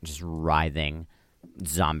of like just writhing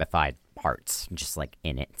zombified parts just like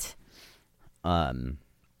in it.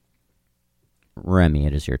 Remy,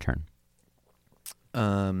 it is your turn.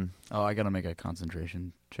 Oh, I gotta make a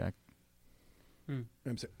concentration check. I'm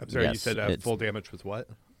sorry, you Yes, said it's- full damage was what?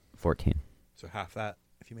 14. So half that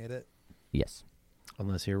if you made it? Yes.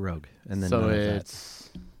 Unless you're a rogue. And then So none of that. it's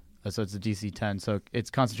so it's a DC 10. So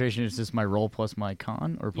its concentration is just my roll plus my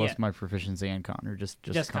con, or plus Yeah. my proficiency and con, or just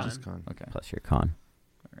Just con. Just con. Okay. Plus your con.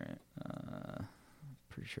 All right.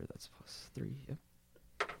 Pretty sure that's +3. Yep.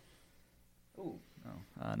 Ooh.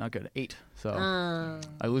 No, not good. 8. So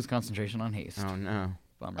I lose concentration on haste. Oh, no.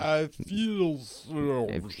 Bummer. I feel so.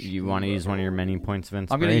 If you want to use one of your many points of I'm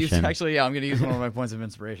inspiration. gonna use I'm gonna use one of my points of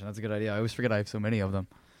inspiration. That's a good idea. I always forget I have so many of them.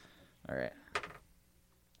 All right.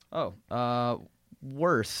 Oh,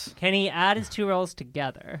 worse. Can he add his 2 rolls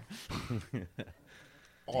together?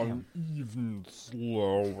 I'm even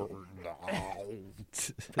slower now.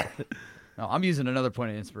 No, I'm using another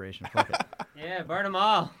point of inspiration. Fuck it. Yeah, burn them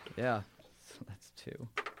all. Yeah. So that's 2. All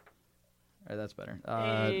right, that's better.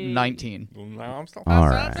 Hey. 19. Well, now I'm still All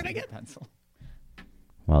passing out right. pretty good. Pencil.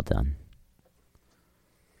 Well done.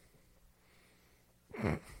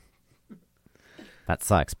 That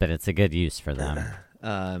sucks, but it's a good use for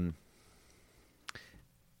them.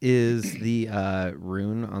 Is the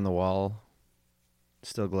rune on the wall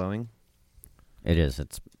still glowing? It is.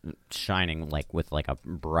 It's shining like with like a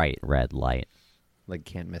bright red light. Like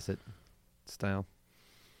can't miss it style?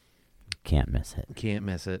 Can't miss it. Can't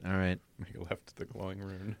miss it. All right. You left the glowing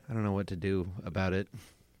rune. I don't know what to do about it.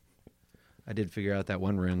 I did figure out that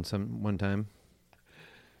one rune one time.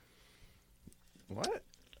 What?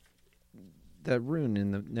 That rune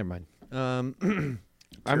in the never mind. I'm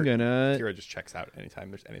Kira- gonna Kira just checks out anytime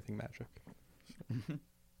there's anything magic.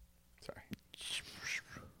 Sorry.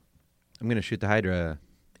 I'm going to shoot the Hydra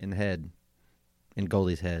in the head, in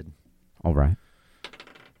Goldie's head. All right.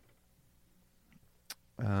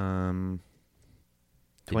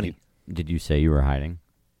 20. Did you say you were hiding?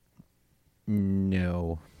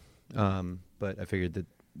 No. But I figured that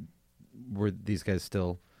were these guys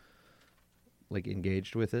still like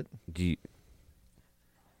engaged with it? Do you?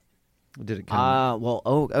 Did it come?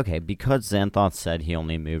 Okay. Because Xanthoth said he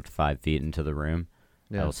only moved 5 feet into the room,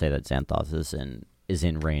 Yeah. I will say that Xanthoth is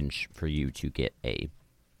in range for you to get a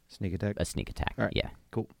Sneak attack. sneak attack. All right. Yeah.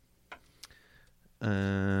 Cool.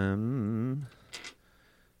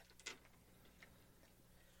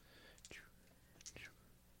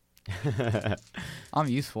 I'm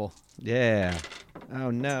useful. Yeah.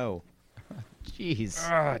 Oh no.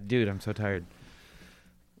 Jeez. Dude, I'm so tired.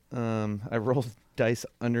 I rolled dice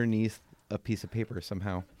underneath a piece of paper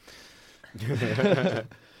somehow.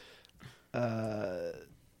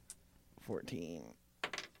 14.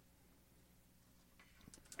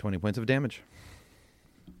 20 points of damage.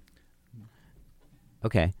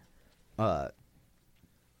 Okay.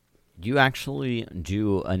 You actually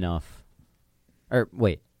do enough. Or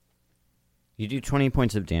wait. You do 20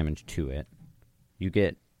 points of damage to it. You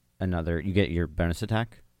get your bonus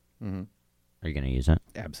attack. Mm-hmm. Are you going to use it?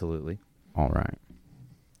 Absolutely. All right.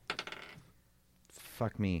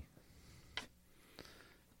 Fuck me.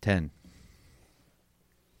 10.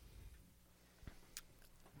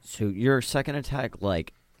 So your second attack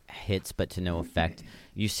like hits but to no effect.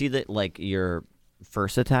 You see that like your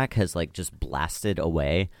first attack has like just blasted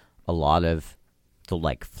away a lot of the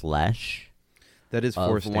like flesh. That is Of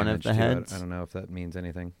force one damage of the too. heads? I don't know if that means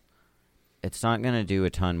anything. It's not going to do a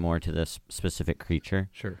ton more to this specific creature,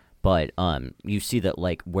 Sure. but you see that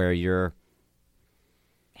like where you're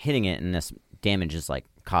hitting it and this damage is like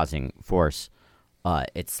causing force,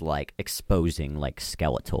 it's like exposing like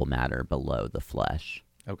skeletal matter below the flesh.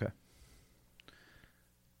 Okay.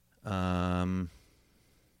 And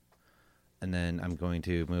then I'm going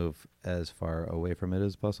to move as far away from it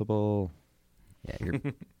as possible. Yeah, you're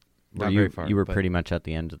Not very far. You were but- pretty much at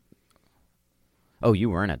the end. Oh, you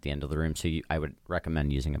weren't at the end of the room, so I would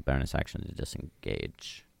recommend using a bonus action to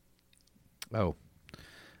disengage. Oh.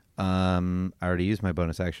 I already used my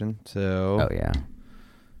bonus action, so Oh yeah.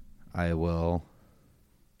 I will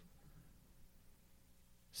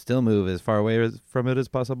still move as far away from it as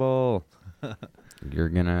possible. You're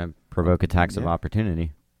gonna provoke attacks of Yeah.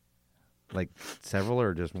 opportunity. Like several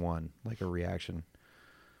or just one? Like a reaction?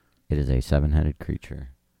 It is a 7-headed creature.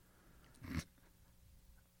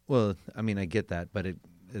 Well, I mean, I get that, but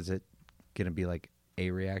is it going to be like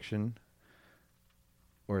a reaction?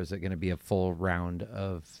 Or is it going to be a full round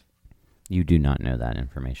of... You do not know that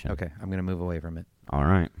information. Okay, I'm going to move away from it. All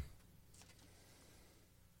right.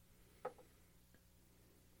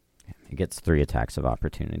 It gets 3 attacks of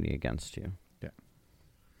opportunity against you.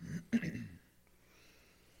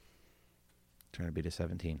 Trying to beat a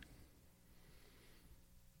 17.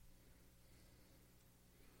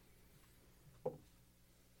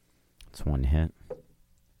 It's 1 hit.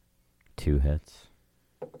 2 hits.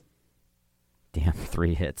 Damn,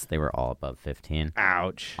 3 hits. They were all above 15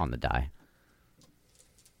 Ouch. on the die.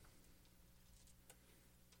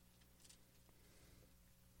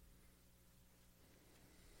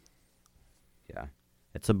 Yeah.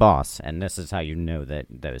 It's a boss, and this is how you know that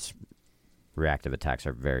those reactive attacks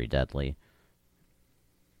are very deadly.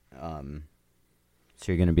 So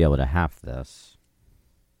you're going to be able to half this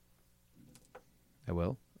I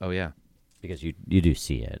will? Oh, yeah, because you do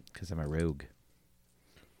see it. because I'm a rogue.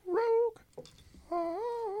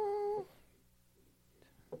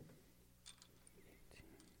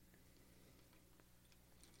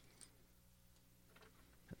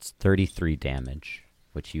 It's 33 damage,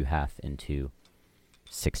 which you half into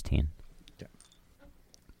 16. Yeah.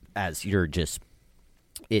 As you're just...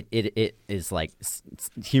 It is like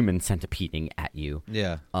human centipeding at you.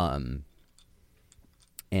 Yeah. And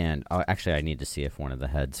actually, I need to see if one of the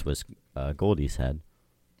heads was Goldie's head.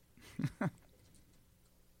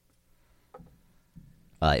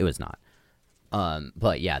 It was not.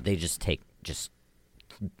 But yeah, they just take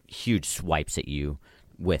huge swipes at you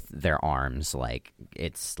with their arms. Like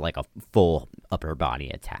it's like a full upper body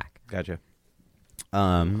attack. Gotcha.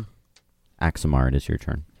 Axamar, it is your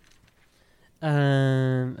turn.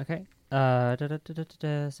 Okay.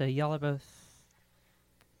 So y'all are both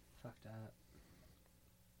fucked up.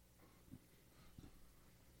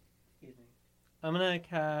 Excuse me. I'm gonna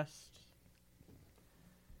cast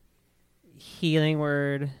Healing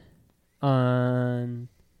Word on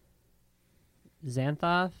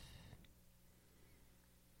Xanthoth.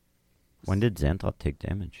 When did Xanthoth take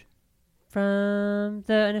damage? From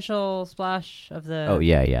the initial splash of the. Oh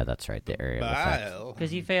yeah, that's right. The area of effect. Bile.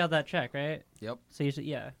 Because you failed that check, right? Yep. So you should,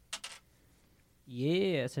 yeah.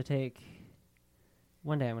 Yeah, so take.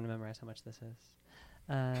 One day I'm going to memorize how much this is.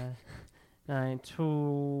 9,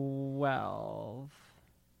 12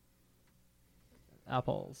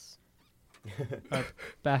 apples are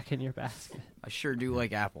back in your basket. I sure do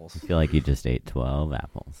like apples. I feel like you just ate 12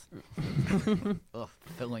 apples. Ugh,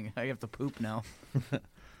 filling. I have to poop now.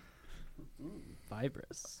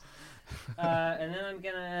 Fibrous. And then I'm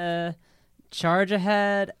going to charge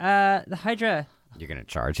ahead at the Hydra. You're gonna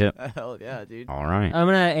charge it. Hell yeah, dude. All right. I'm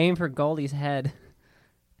going to aim for Goldie's head.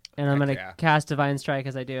 And I'm Heck going to yeah. cast Divine Strike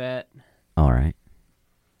as I do it. All right.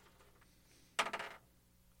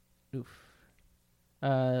 Oof.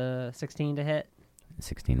 16 to hit.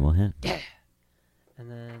 16 will hit.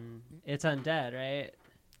 And then it's undead, right?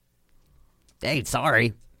 Hey,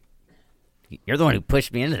 sorry. You're the one who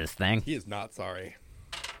pushed me into this thing. He is not sorry.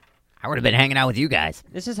 I would have been hanging out with you guys.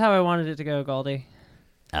 This is how I wanted it to go, Goldie.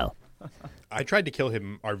 Oh. I tried to kill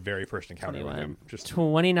him our very first encounter with 21. him. Just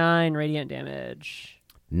 29 radiant damage.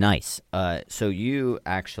 Nice. So you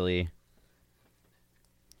actually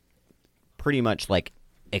pretty much like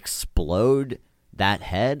explode that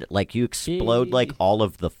head. Like you explode like all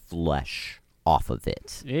of the flesh off of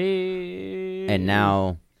it. And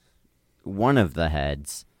now one of the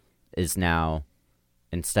heads is now,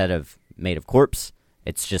 instead of made of corpse,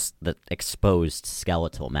 it's just the exposed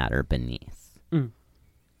skeletal matter beneath. Mm.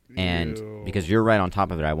 And Ew. because you're right on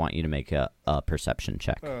top of it, I want you to make a perception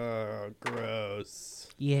check. Gross.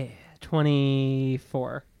 Yeah,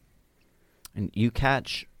 24. And you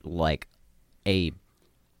catch like a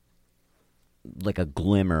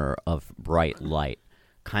glimmer of bright light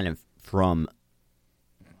kind of from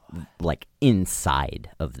like inside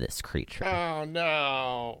of this creature. Oh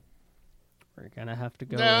no! We're gonna have to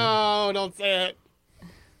go. No, don't say it.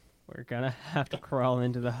 We're gonna have to crawl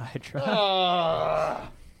into the Hydra.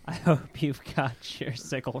 Ah. I hope you've got your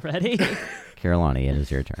sickle ready. Carolani, it is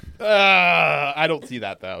your turn. I don't see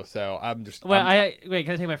that though, so I'm just. Can I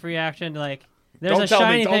take my free action to like? There's a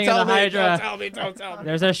shiny thing in the Hydra. Don't tell me.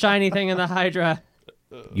 There's a shiny thing in the Hydra.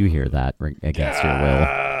 You hear that against your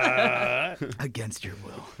will. Against your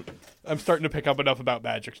will. I'm starting to pick up enough about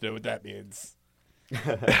magic to know what that means.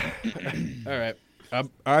 All right,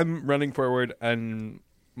 I'm running forward, and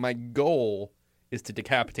my goal is to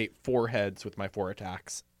decapitate 4 heads with my 4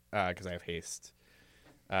 attacks because I have haste.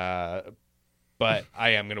 But I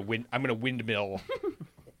am gonna win. I'm gonna windmill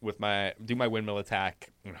with my windmill attack,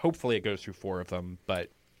 and hopefully it goes through 4 of them. But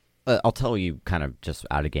I'll tell you kind of just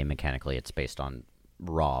out of game mechanically, it's based on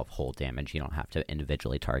raw of whole damage. You don't have to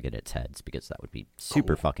individually target its heads because that would be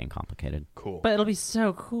super fucking complicated. cool. But it'll be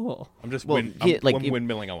so cool. I'm just Well, I'm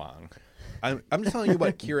windmilling along. I'm just telling you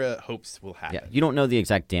what Kira hopes will happen. Yeah, you don't know the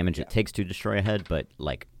exact damage it takes to destroy a head, but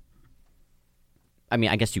like, I mean,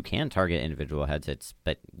 I guess you can target individual heads.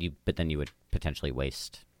 But then you would potentially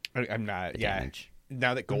waste I'm not. the Yeah. damage.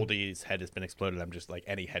 Now that Goldie's head has been exploded, I'm just like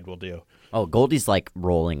any head will do. Oh, Goldie's like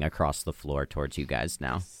rolling across the floor towards you guys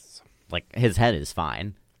now. Like his head is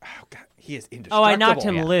fine. Oh God, he is indestructible. Oh, I knocked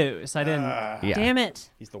him Yeah. loose. I didn't. Yeah. Damn it.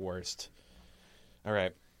 He's the worst. All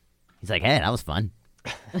right. He's like, hey, that was fun.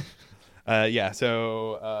 Yeah.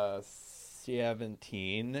 So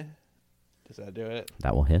 17. Does that do it?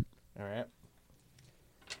 That will hit. All right.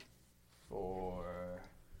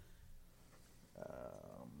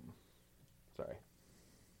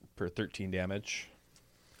 For 13 damage,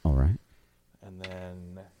 All right. and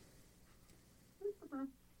then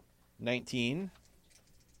 19,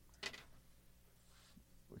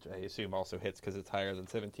 which I assume also hits because it's higher than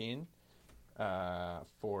 17,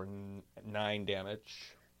 for 9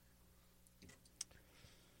 damage.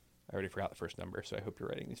 I already forgot the first number, so I hope you're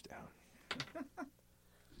writing these down.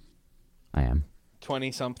 I am.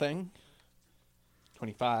 20 something,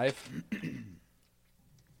 25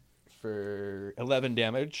 for 11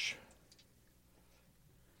 damage.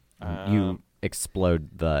 You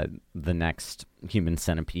explode the next human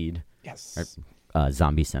centipede, Yes.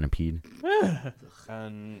 zombie centipede.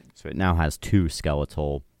 And So it now has 2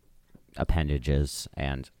 skeletal appendages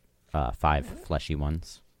and 5 fleshy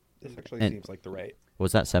ones. this actually And- seems like the right.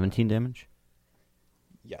 Was that 17 damage?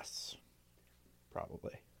 Yes.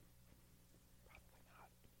 Probably.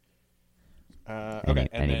 Okay. and then,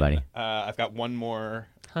 Anybody? I've got one more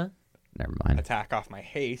Huh? Never mind. attack off my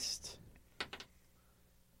haste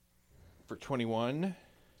for 21.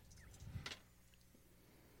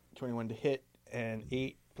 21 to hit, and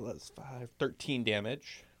 8 plus 5, 13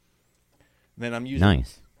 damage. And then I'm using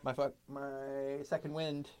Nice. my second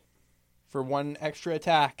wind for 1 extra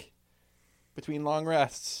attack between long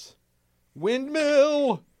rests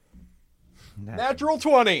Windmill. Natural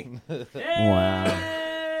 20. Wow.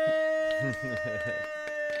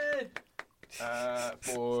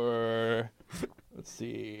 For, let's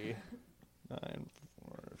see, 9,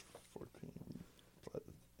 4, 14, plus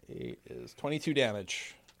 8 is 22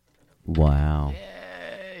 damage. Wow.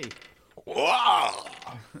 Yay! Wow!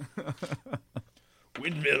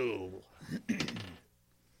 Windmill.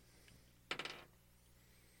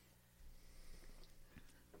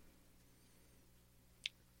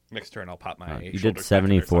 Next turn, I'll pop my. You shoulders did back to their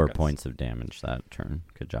 74 sockets. points of damage that turn.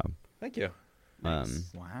 Good job. Thank you.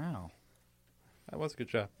 Wow. That was a good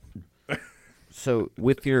job. So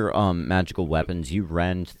with your magical weapons, you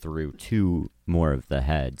rend through 2 more of the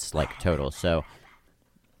heads, like total. So,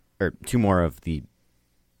 or 2 more of the.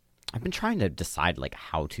 I've been trying to decide like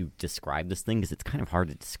how to describe this thing because it's kind of hard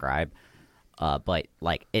to describe. But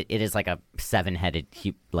like it is like a 7-headed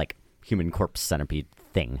human corpse centipede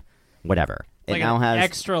thing, whatever. It Like now an has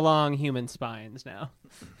extra long human spines now.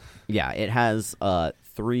 Yeah, it has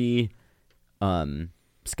 3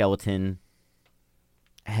 skeleton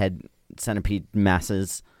head centipede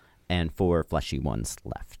masses and 4 fleshy ones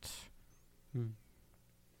left.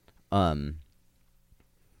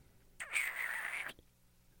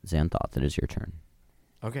 Xanthoth, it is your turn.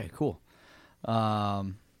 Okay, cool.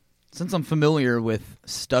 Since I'm familiar with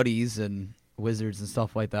studies and wizards and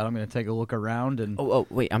stuff like that, I'm going to take a look around and. Oh,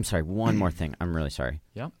 wait, I'm sorry. One more thing. I'm really sorry.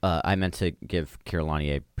 Yeah. I meant to give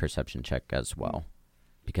Kirillani a perception check as well,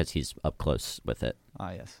 because he's up close with it.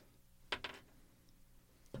 Ah, yes.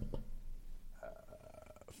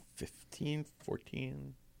 15,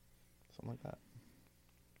 14, something like that.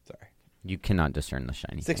 Sorry. You cannot discern the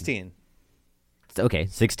shiny thing. 16. Okay,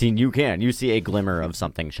 16 you can. You see a glimmer of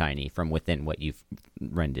something shiny from within what you've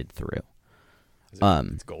rended through.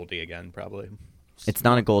 It's Goldie again, probably. It's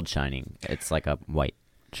not a gold shining. It's like a white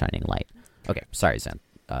shining light. Okay, sorry,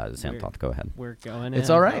 Xanthoth, go ahead. We're going. It's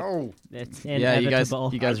in. all right. Oh, It's Yeah, inevitable.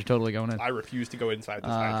 you guys are totally going in. I refuse to go inside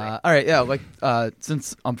this Hydra. All right, yeah. Like,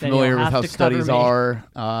 since I'm Then familiar you'll with have how to cover studies me. are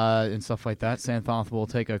and stuff like that, Xanthoth will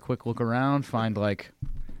take a quick look around, find like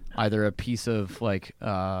either a piece of like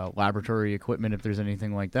laboratory equipment if there's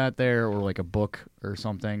anything like that there, or like a book or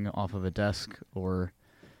something off of a desk, or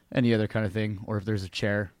any other kind of thing, or if there's a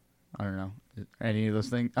chair. I don't know. Any of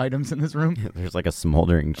those items in this room? There's like a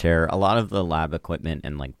smoldering chair. A lot of the lab equipment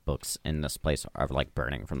and like books in this place are like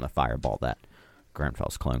burning from the fireball that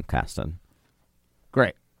Grenfell's clone casted.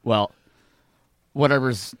 Great. Well,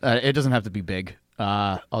 whatever's. It doesn't have to be big.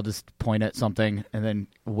 I'll just point at something and then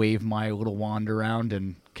wave my little wand around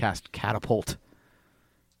and cast catapult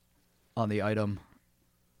on the item.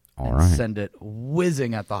 All and right. send it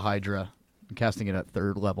whizzing at the Hydra. I'm casting it at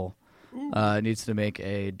 3rd level. It needs to make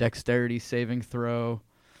a dexterity saving throw.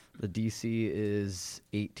 The DC is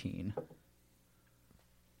 18. You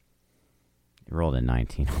rolled a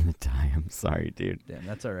 19 on the die. I'm sorry, dude. Damn,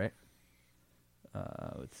 that's all right.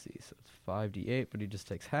 Let's see. So it's 5d8, but he just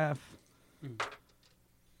takes half. 8,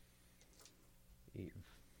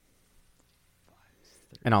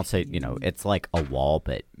 And I'll say, it's like a wall,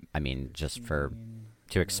 but I mean, just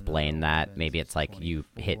to explain that, maybe it's like you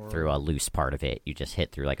hit through a loose part of it. You just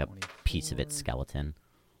hit through like a piece of its skeleton.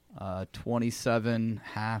 27,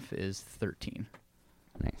 half is 13.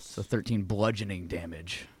 Nice. So 13 bludgeoning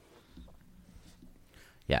damage.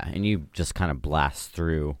 Yeah, and you just kind of blast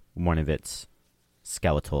through one of its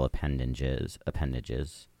skeletal appendages.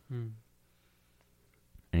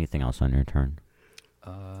 Anything else on your turn?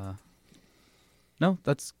 No,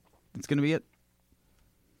 that's going to be it.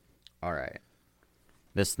 All right.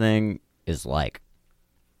 This thing is like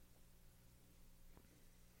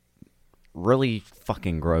really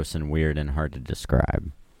fucking gross and weird and hard to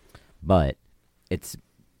describe. But it's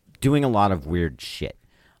doing a lot of weird shit.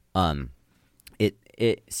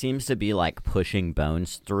 It seems to be like pushing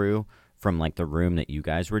bones through from like the room that you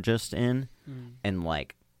guys were just in and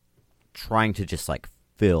like trying to just like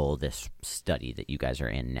fill this study that you guys are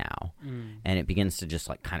in now. And it begins to just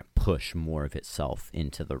like kind of push more of itself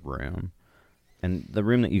into the room. And the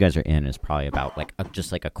room that you guys are in is probably about like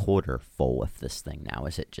just like a quarter full with this thing now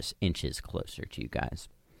as it just inches closer to you guys.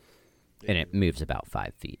 And it moves about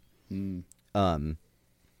 5 feet. And then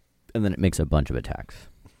it makes a bunch of attacks.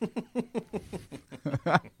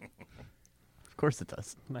 Of course it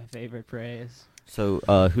does. My favorite phrase. So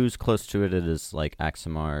who's close to it? It is like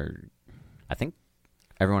Axamar. I think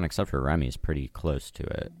everyone except for Remy is pretty close to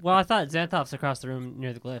it. Well, I thought Xanthoth's across the room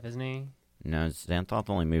near the glyph, isn't he? No, Xanthoth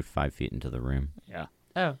only moved 5 feet into the room. Yeah.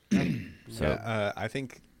 Oh. So Yeah, I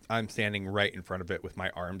think I'm standing right in front of it with my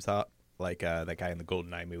arms up, like that guy in the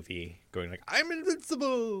GoldenEye movie, going like, "I'm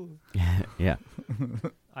invincible." yeah.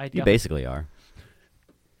 I You don't- basically are.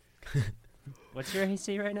 What's your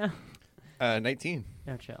AC right now? 19.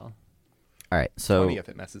 No, chill. All right. So 20 if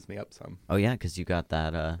it messes me up some. oh yeah, because you got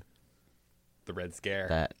that The red scare.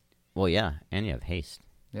 that. Well, yeah, and you have haste.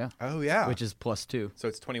 Yeah. Oh, yeah. Which is +2. So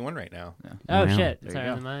it's 21 right now. Yeah. Oh Wow. shit! There It's you higher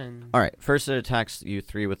go. than mine. All right. First, it attacks you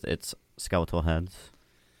 3 with its skeletal heads.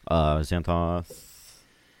 Xanthoth.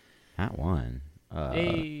 At 1.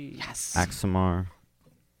 Hey. Yes. Axamar.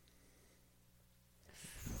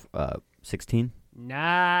 16.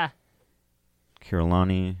 Nah.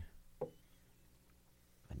 Kirillani.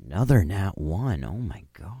 Another nat 1. Oh my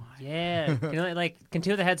god. Yeah. Can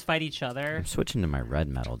two of the heads fight each other? I'm switching to my red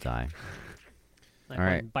metal die. Like All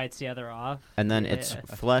one right. bites the other off. And then Yeah. its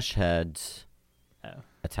flesh heads Oh.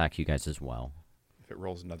 attack you guys as well. If it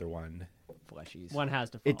rolls another one. Fleshies. One has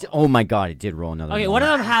to fall. It. off. Oh my god! It did roll another. Okay, one of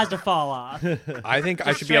them has to fall off. I think I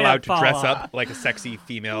Just should be straight allowed up to fall dress off. up like a sexy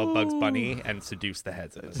female Bugs Bunny and seduce the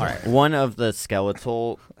heads of this. All right. One of the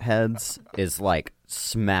skeletal heads is like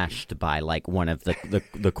smashed by like one of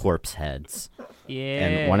the corpse heads, Yeah.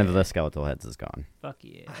 and one of the skeletal heads is gone. Fuck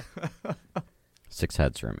yeah. 6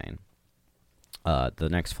 heads remain. The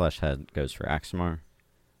next flesh head goes for Axamar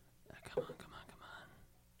Come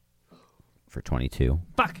on. for 22,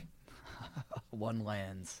 Fuck. One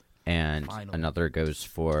lands. and Finally. another goes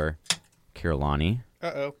for Kirillani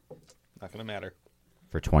Uh-oh. Not going to matter.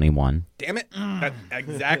 for 21, Damn it. That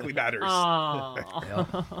exactly matters.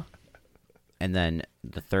 Oh. and then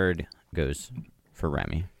the third goes for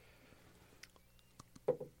Remy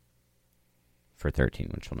for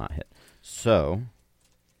 13, which will not hit. So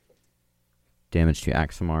damage to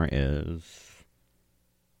Axamar is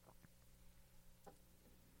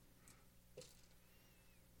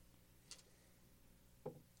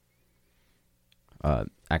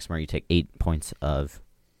Axamar, you take 8 points of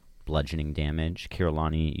bludgeoning damage.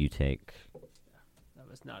 Kirillani, you take That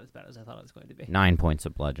was not as bad as I thought it was going to be. 9 points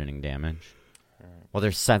of bludgeoning damage. Well,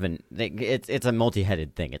 there's 7. It's a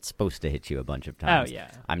multi-headed thing. It's supposed to hit you a bunch of Oh times. yeah.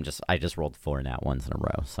 I just rolled 4 nat ones in a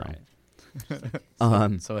row. So,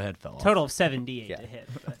 Right. So a head fell off. Total of 78 Yeah. to hit.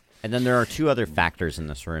 But and then there are 2 other factors in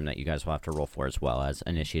this room that you guys will have to roll for as well as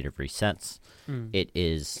initiative resets. It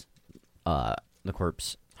is the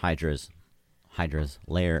corpse Hydra's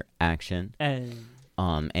lair action. and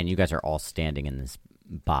And you guys are all standing in this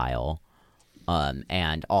bile.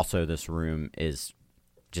 And also this room is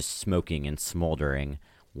just smoking and smoldering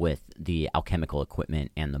with the alchemical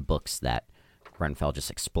equipment and the books that Grenfell just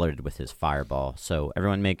exploded with his fireball. So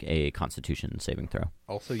everyone make a Constitution saving throw.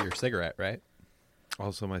 Also your cigarette, right?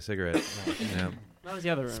 Also, my cigarette. Yeah. what was the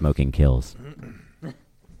other room? Smoking kills.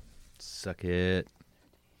 Suck it.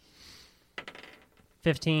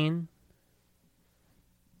 15.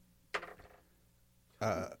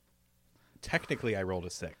 Technically, I rolled a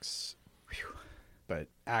 6. But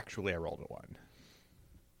actually, I rolled a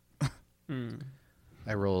 1.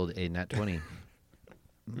 I rolled a nat 20.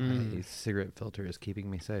 My cigarette filter is keeping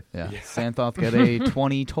me safe. Yeah. Xanthoth got a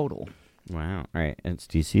 20 total. Wow. All right. It's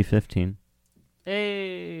DC 15.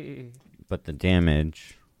 Hey. But the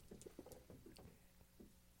damage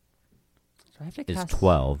Do I have to is cast-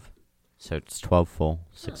 12. So it's 12 full,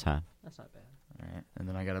 6 half. That's not bad. All right. And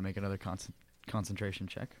then I got to make another concentration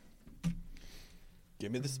check.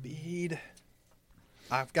 Give me the speed.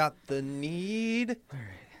 I've got the need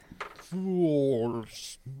for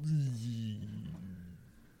speed.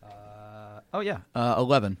 Oh, yeah.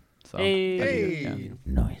 11. So Hey. I beat it, yeah.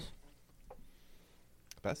 Nice.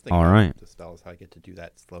 Best thing All about right. the spell is how I get to do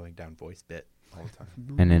that slowing down voice bit all the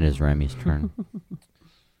time. And it is Remy's turn.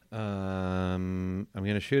 I'm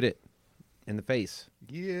going to shoot it in the face.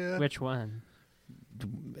 Yeah. Which one?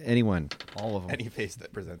 Anyone. All of them. Any face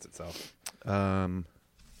that presents itself.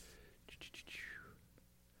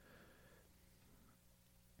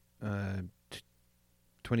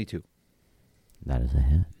 22. That is a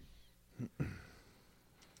hit.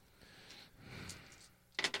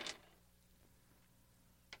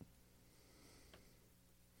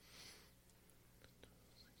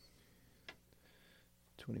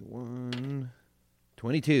 $21.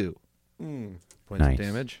 22 Mm, points Nice. of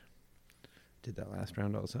damage. Did that last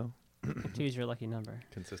round also. 2 is your lucky number.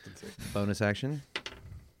 consistency. Bonus action.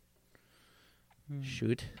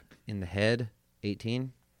 Shoot in the head.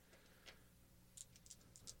 18.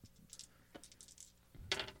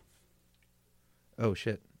 Oh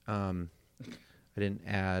shit. I didn't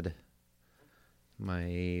add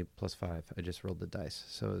my +5. I just rolled the dice,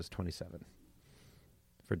 so it was 27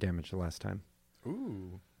 for damage the last time.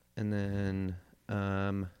 Ooh. And then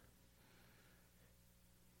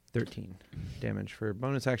 13 damage for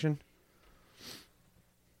bonus action.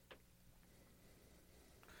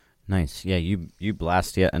 Nice. Yeah, you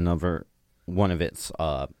blast yet another one of its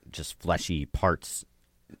just fleshy parts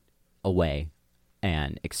away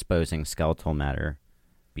and exposing skeletal matter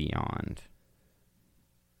beyond.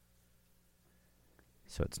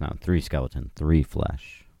 So it's now 3 skeleton, 3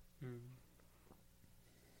 flesh.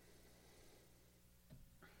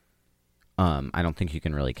 I don't think you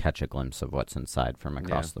can really catch a glimpse of what's inside from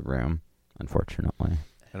across the room, unfortunately.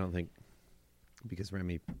 I don't think, because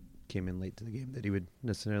Remy came in late to the game, that he would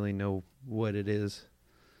necessarily know what it is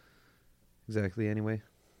exactly anyway.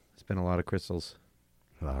 Spent a lot of crystals.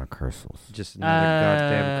 A lot of crystals. Just another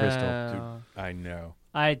goddamn crystal. Oh. I know.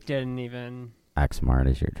 I didn't even. Axmar, it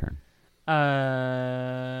is your turn.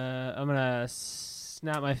 I'm gonna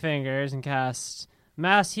snap my fingers and cast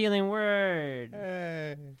Mass Healing Word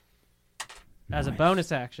Hey. as a Nice.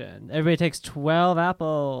 bonus action. Everybody takes 12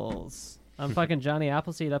 apples. I'm fucking Johnny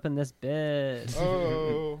Appleseed up in this bitch.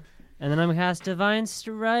 Oh. And then I'm gonna cast Divine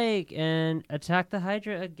Strike and attack the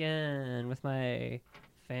Hydra again with my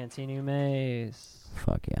fancy new mace.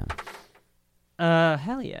 Fuck yeah.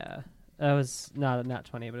 Hell yeah. That was not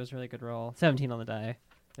 20, but it was a really good roll. 17 on the die.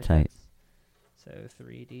 Which Tight. hits. So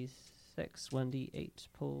 3d6, 1d8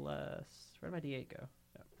 plus. Where'd my d8 go?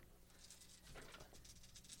 Oh,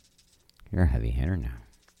 You're a heavy hitter now.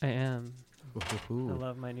 I am. I Ooh.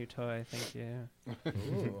 love my new toy. Thank you.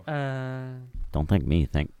 Ooh. Don't thank me,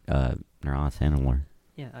 thank Neuralis Animal.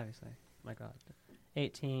 Yeah, obviously. My god.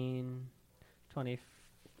 18,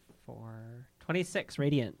 24, 26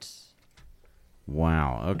 radiant.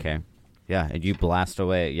 Wow, okay. Yeah, and you blast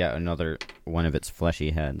away yet another one of its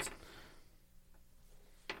fleshy heads.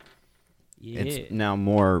 Yeah. It's now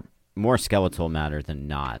more skeletal matter than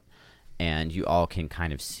not, and you all can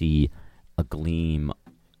kind of see a gleam,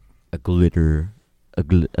 a glitter, a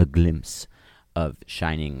glimpse of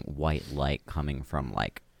shining white light coming from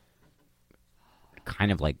like,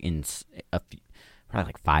 kind of like probably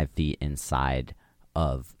like 5 feet inside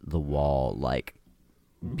of the wall, like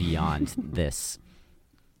beyond this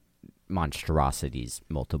monstrosity's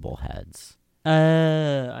multiple heads.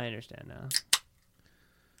 I understand now.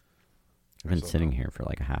 I've been So sitting dumb. here for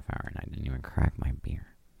like a half hour and I didn't even crack my beer.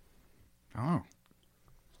 Oh.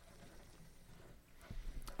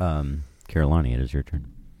 Carolani, it is your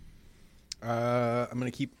turn. I'm gonna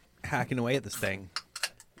keep hacking away at this thing.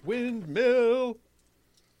 Windmill.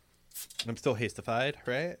 I'm still hastified,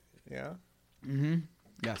 right? Yeah. Mm-hmm.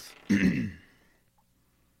 Yes.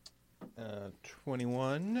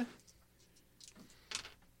 21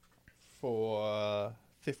 for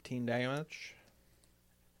 15 damage.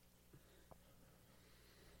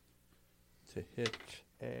 To hit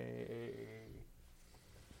a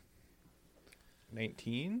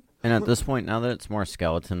 19. And at this point, now that it's more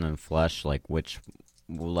skeleton than flesh, like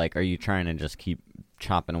are you trying to just keep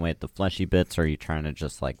chopping away at the fleshy bits, or are you trying to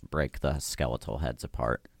just like break the skeletal heads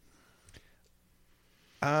apart?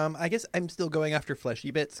 I guess I'm still going after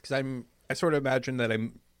fleshy bits because I sort of imagine that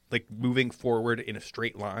I'm like moving forward in a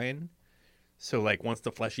straight line. So like once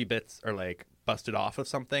the fleshy bits are like busted off of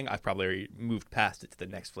something, I've probably already moved past it to the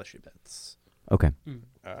next fleshy bits. Okay.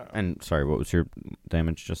 Uh, And sorry, what was your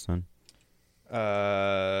damage just then?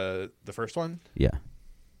 the first one? Yeah.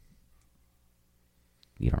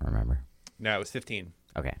 You don't remember? No, it was 15.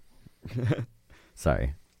 Okay.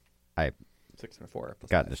 Sorry, 6 and a 4. Plus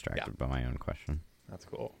got 5. distracted by my own question. That's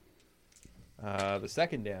cool. The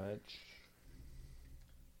second damage,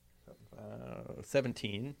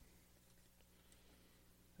 17.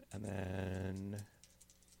 And then,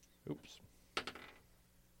 oops.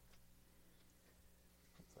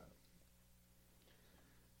 What's that?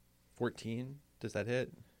 14. Does that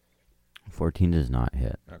hit? 14 does not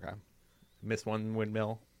hit. Okay. Miss one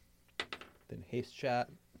windmill. Then haste chat.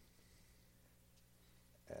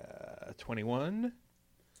 21. God,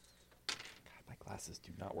 my glasses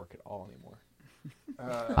do not work at all anymore.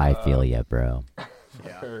 I feel ya, bro.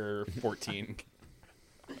 Or 14.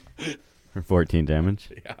 14 damage.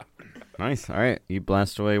 Yeah. Nice. All right, you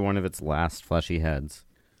blast away one of its last fleshy heads.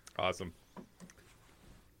 Awesome.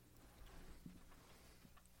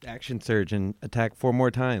 Action surge and attack 4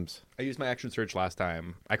 more times. I used my action surge last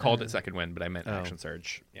time. I called it second wind, but I meant action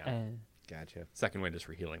surge. Yeah. Gotcha. Second wind is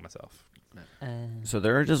for healing myself. So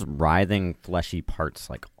there are just writhing fleshy parts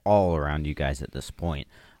like all around you guys at this point.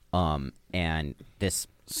 And this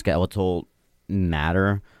skeletal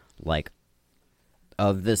matter, like,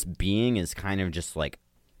 of this being is kind of just like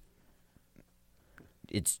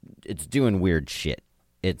it's doing weird shit.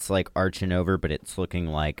 It's like arching over, but it's looking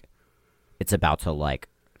like it's about to like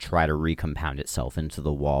try to recompound itself into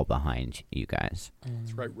the wall behind you guys.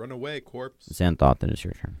 That's right. Run away, corpse. Xanthoth, that is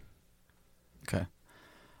your turn. Okay.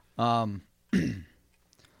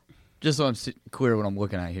 Just so I'm clear what I'm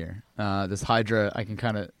looking at here. This Hydra, I can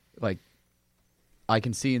kind of like, I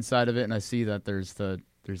can see inside of it, and I see that there's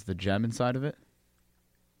the gem inside of it.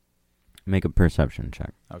 Make a perception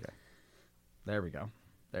check. Okay, there we go.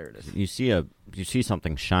 There it is. You see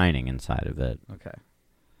something shining inside of it, Okay.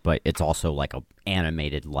 but it's also like a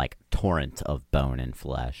animated like torrent of bone and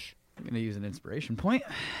flesh. I'm gonna use an inspiration point.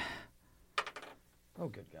 Oh,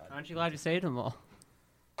 good God! Aren't you glad you saved them all?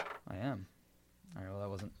 I am. All right. Well, that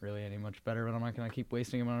wasn't really any much better, but I'm not gonna keep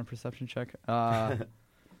wasting them on a perception check. I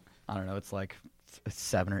don't know. It's like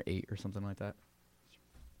 7 or 8 or something like that.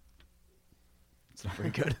 It's not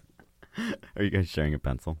very good. Are you guys sharing a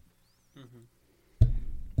pencil?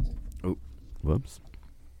 Oh, whoops.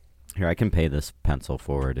 Here, I can pay this pencil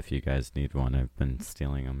forward if you guys need one. I've been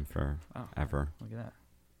stealing them forever. Look at that.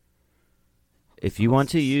 If you want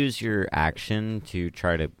to use your action to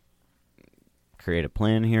try to create a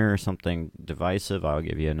plan here or something divisive, I'll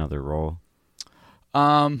give you another roll.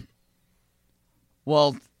 Well,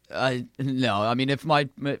 no. I mean, if my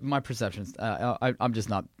perceptions, I'm just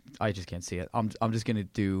not. I just can't see it. I'm just gonna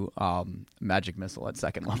do magic missile at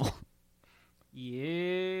 2nd level.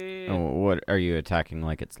 Yeah. Oh, what are you attacking?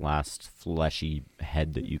 Like its last fleshy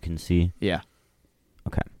head that you can see? Yeah.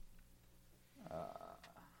 Okay.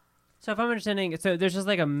 So if I'm understanding, so there's just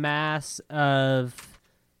like a mass of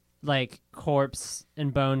like corpse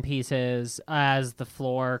and bone pieces as the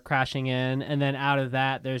floor crashing in, and then out of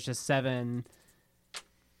that there's just 7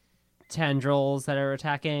 tendrils that are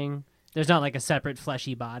attacking. There's not like a separate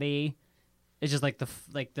fleshy body. It's just like the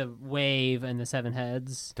wave and the 7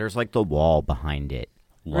 heads. There's like the wall behind it.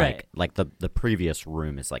 Right. Like the previous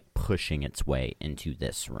room is like pushing its way into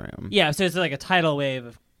this room. Yeah, so it's like a tidal wave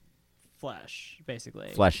of flesh,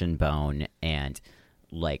 basically. Flesh and bone, and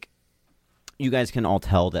like you guys can all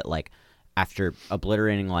tell that like after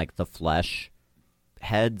obliterating like the flesh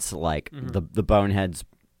heads, like the bone heads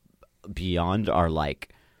beyond are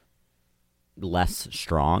like less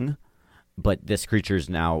strong, but this creature's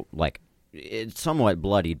now like it's somewhat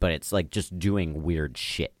bloodied, but it's like just doing weird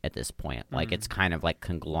shit at this point. Like it's kind of like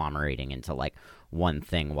conglomerating into like one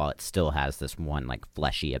thing while it still has this one like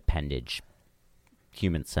fleshy appendage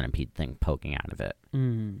human centipede thing poking out of it. All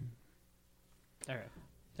right.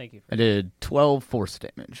 Thank you. I did 12 force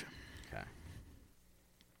damage. Okay.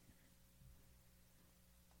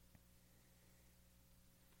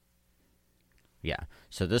 Yeah.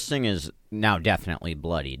 So this thing is now definitely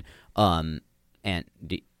bloodied. And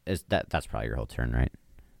is that's probably your whole turn, right?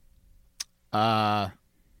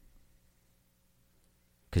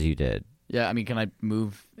 Because you did. Yeah, I mean, can I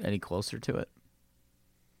move any closer to it?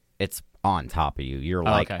 It's on top of you. You're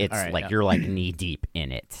Oh, like okay. it's All right, like yeah. You're like knee deep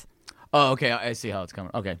in it. Oh, okay. I see how it's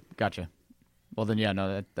coming. Okay, gotcha. Well, then, yeah,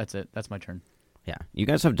 no, that's it. That's my turn. Yeah. You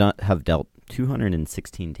guys have dealt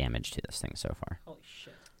 216 damage to this thing so far. Holy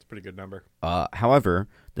shit. It's a pretty good number. However,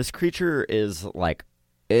 this creature is like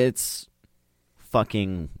it's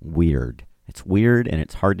fucking weird. It's weird and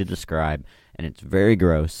it's hard to describe and it's very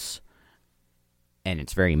gross and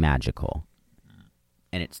it's very magical.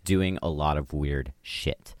 And it's doing a lot of weird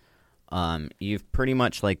shit. You've pretty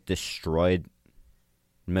much like destroyed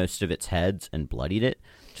most of its heads and bloodied it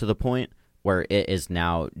to the point where it is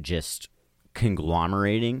now just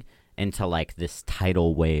conglomerating into like this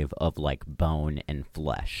tidal wave of like bone and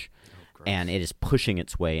flesh. And it is pushing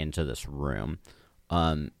its way into this room.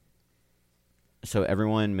 So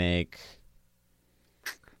everyone make.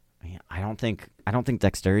 I don't think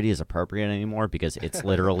dexterity is appropriate anymore because it's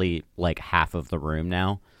literally like half of the room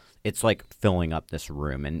now. It's like filling up this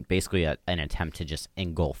room and basically an attempt to just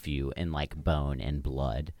engulf you in like bone and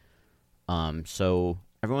blood. So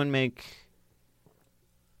everyone make.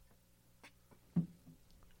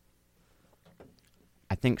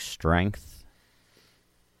 I think strength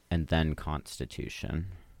and then constitution.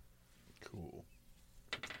 Cool.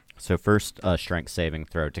 So first, strength saving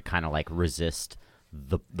throw to kind of like resist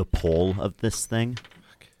the pull of this thing.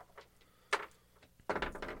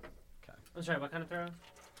 I'm sorry, what kind of throw?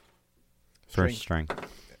 First strength.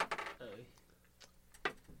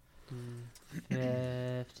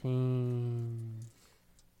 15.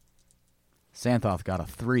 Santhoth got a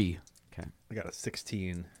 3. I got a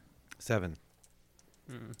 16. 7.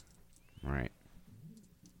 All right.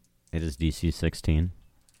 It is DC 16.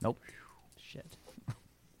 Nope. Shit.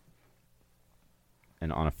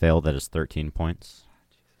 And on a fail, that is 13 points.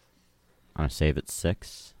 On a save, it's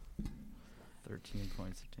 6. 13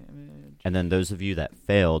 points of damage. And then those of you that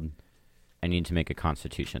failed, I need to make a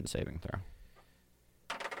constitution saving throw.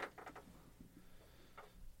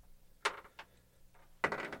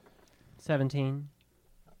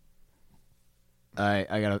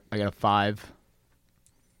 I got a 5.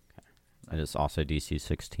 It is also DC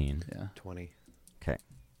 16. Yeah. 20. Okay.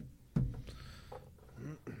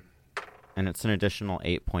 And it's an additional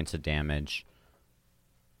 8 points of damage.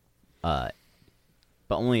 But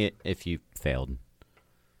only if you failed.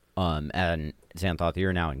 And Xanthoth,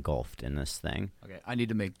 you're now engulfed in this thing. Okay, I need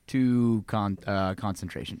to make 2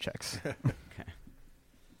 concentration checks. Okay.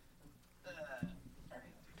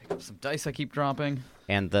 Pick up some dice I keep dropping.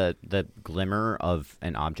 And the glimmer of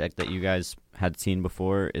an object that you guys had seen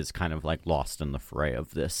before is kind of like lost in the fray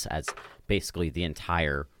of this, as basically the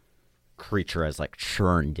entire creature has like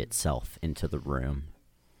churned itself into the room.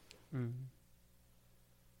 Mm.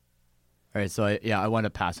 All right, so I wind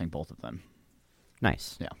up passing both of them.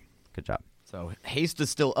 Nice. Yeah. Good job. So haste is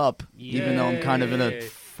still up, even though I'm kind of in a Yay.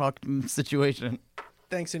 fucked situation.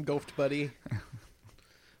 Thanks, engulfed buddy.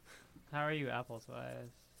 How are you, apples wise?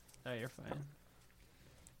 Oh, you're fine.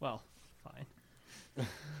 Well, fine.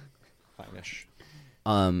 Finish.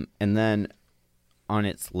 And then on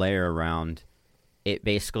its layer around, it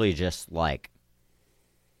basically just like,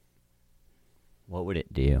 what would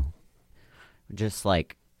it do? Just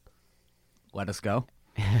like, Let us go.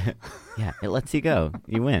 yeah, it lets you go.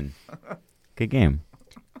 You win. Good game.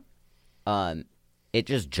 It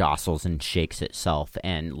just jostles and shakes itself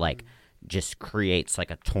and like just creates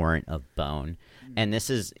like a torrent of bone. And this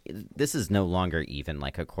is no longer even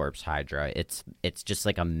like a corpse hydra. It's just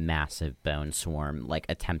like a massive bone swarm, like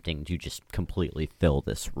attempting to just completely fill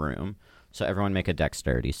this room. So everyone make a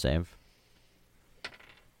dexterity save.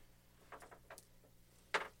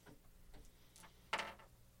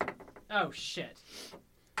 Oh shit!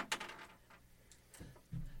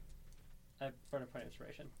 I burned a point of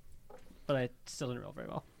inspiration, but I still didn't roll very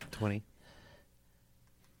well. 20.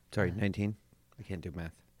 Sorry, 19. I can't do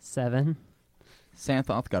math. 7.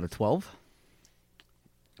 Xanthoth got a 12.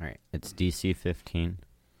 All right, it's DC 15.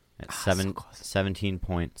 It's so close. 17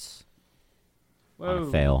 points on Whoa!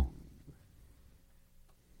 a fail.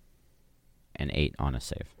 And 8 on a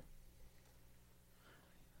save.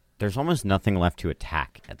 There's almost nothing left to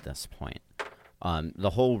attack at this point.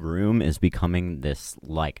 The whole room is becoming this,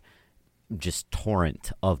 like, just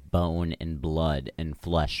torrent of bone and blood and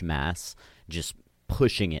flesh mass just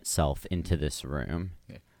pushing itself into this room.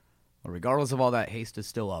 Well, regardless of all that, haste is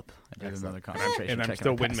still up. I did Excellent. another concentration And I'm check.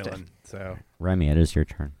 still I passed it. windmilling. So Remy, it is your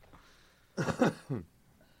turn.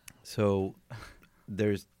 So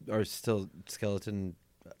are still skeleton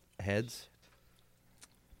heads?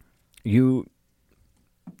 You...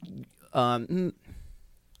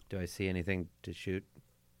 Do I see anything to shoot?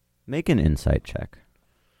 make an insight check.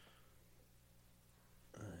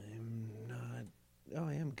 I'm not... Oh,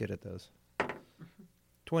 I am good at those.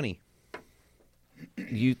 20.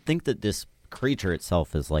 You think that this creature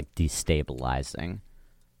itself is like destabilizing,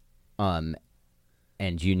 and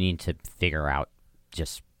you need to figure out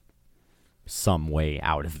just some way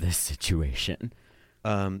out of this situation.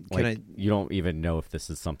 Can Like, you don't even know if this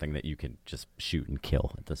is something that you can just shoot and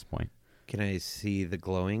kill at this point. Can I see the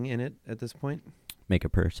glowing in it at this point? Make a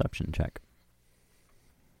perception check.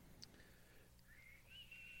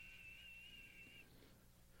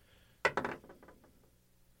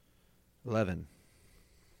 $11.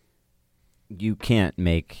 You can't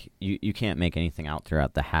make you can't make anything out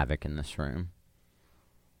throughout the havoc in this room.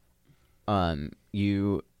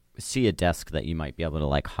 You see a desk that you might be able to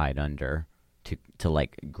like hide under to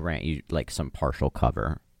like grant you like some partial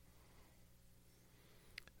cover.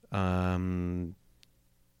 Could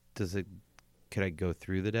I go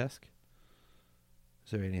through the desk?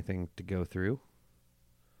 Is there anything to go through?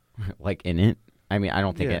 Like in it. I mean, I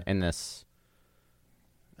don't think Yeah. in this.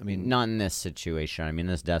 I mean, Not in this situation. I mean,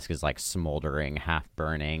 this desk is like smoldering, half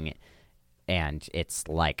burning, and it's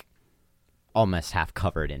like almost half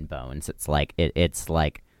covered in bones. It's like it's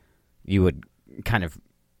like you would kind of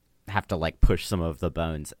have to like push some of the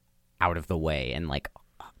bones out of the way and like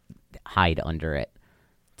hide under it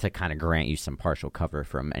to kind of grant you some partial cover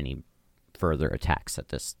from any further attacks that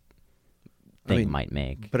this thing mean, might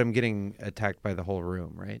make. but I'm getting attacked by the whole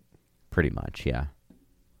room, right? Pretty much, yeah.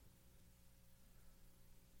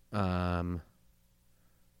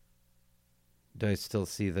 Do I still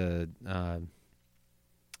see the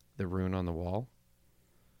rune on the wall?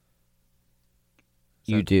 Is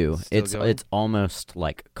You that do. still It's going? it's almost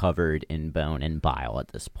like covered in bone and bile at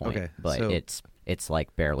this point. Okay, But so- it's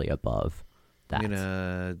like barely above that. I'm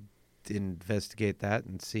gonna investigate that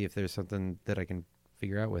and see if there's something that I can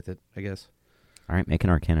figure out with it, I guess. All right, make an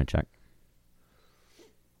Arcana check.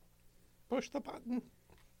 push the button.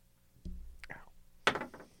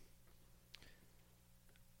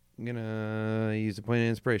 I'm gonna use a point of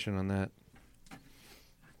inspiration on that.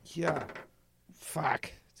 Yeah.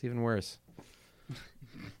 Fuck. It's even worse.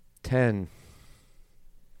 10.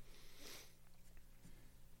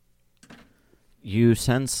 You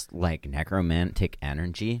sense like necromantic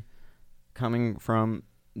energy coming from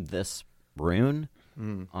this rune.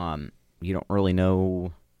 You don't really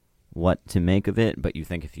know what to make of it, but you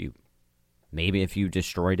think if you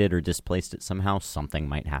destroyed it or displaced it somehow, something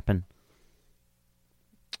might happen.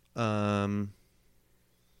 I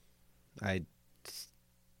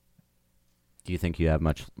Do you think you have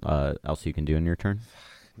much else you can do in your turn?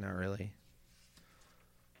 Not really.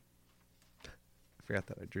 I forgot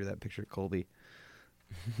that I drew that picture of Colby.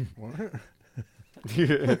 What?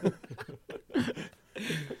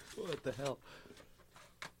 What the hell?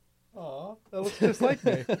 Aw, that looks just like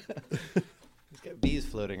me. He's got bees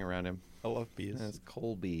floating around him. I love bees. That's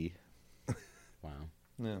Colby. Wow,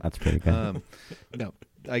 No. that's pretty good. No,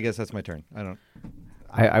 I guess that's my turn. I don't.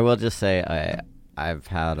 I will just say I've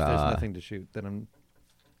had If there's nothing to shoot, then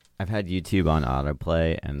I've had YouTube on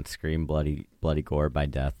autoplay, and Scream Bloody Gore by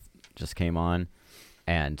Death just came on,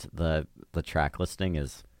 and the track listing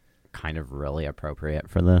is kind of really appropriate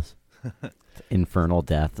for this. Infernal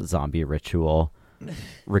Death, Zombie Ritual,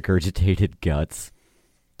 Regurgitated Guts,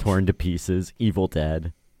 Torn to Pieces, Evil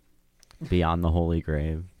Dead, Beyond the Holy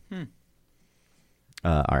Grave.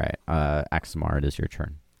 All right, Axamar, it is your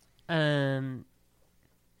turn.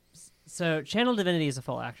 So Channel Divinity is a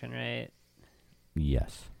full action, right?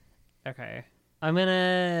 Yes. Okay. I'm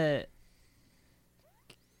gonna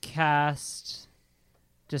cast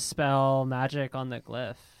Dispel Magic on the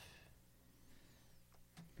glyph.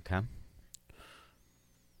 Okay.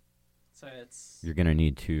 So it's You're going to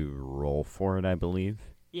need to roll for it, I believe.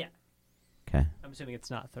 Yeah. Okay. I'm assuming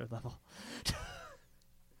it's not third level.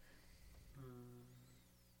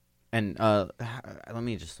 And let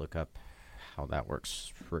me just look up how that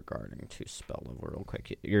works regarding to spell level real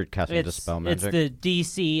quick. You're casting Dispel Magic? It's the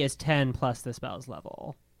DC is 10 plus the spell's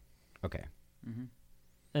level. Okay. Mm-hmm.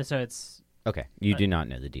 And so it's Okay. You do not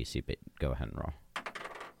know the DC, but go ahead and roll.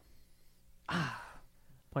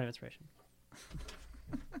 point of inspiration.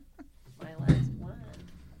 My last one.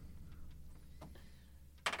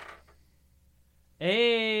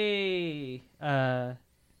 Hey,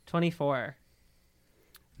 24.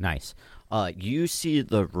 Nice. You see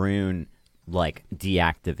the rune like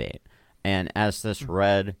deactivate, and as this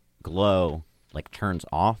red glow like turns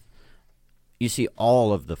off, you see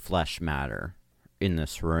all of the flesh matter in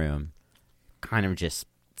this room kind of just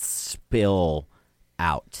spill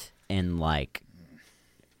out and like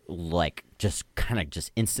just kind of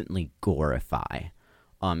just instantly gorify.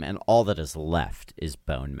 And all that is left is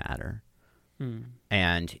bone matter.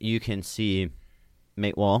 And you can see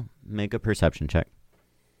make a perception check.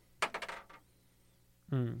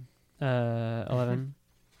 11.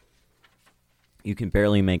 You can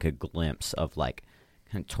barely make a glimpse of like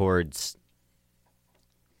towards.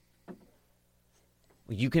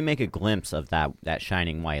 You can make a glimpse of that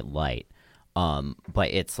shining white light, but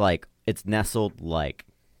it's like it's nestled like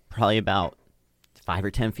probably about 5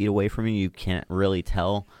 or 10 feet away from you. You can't really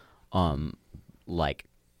tell, like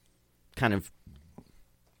kind of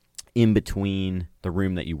in between the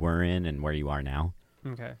room that you were in and where you are now.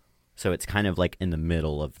 Okay. So it's kind of like in the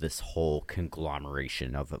middle of this whole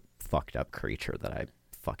conglomeration of a fucked up creature that I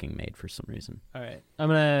fucking made for some reason. All right. I'm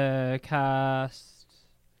going to cast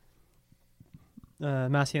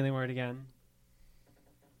Mass Healing Word again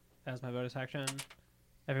as my bonus action.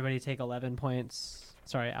 Everybody take 11 points.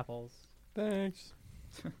 Sorry, apples. Thanks.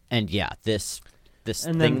 And yeah, this And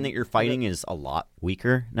thing then- that you're fighting is a lot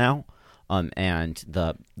weaker now. And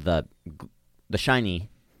the shiny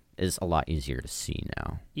is a lot easier to see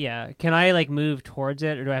now. Yeah. Can I like move towards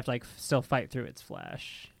it, or do I have to like still fight through its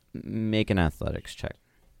flesh? Make an athletics check.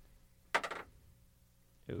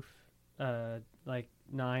 Oof. Like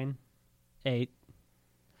 9, 8.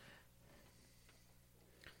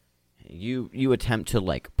 You attempt to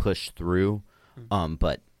like push through,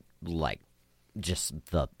 but like just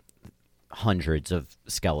the hundreds of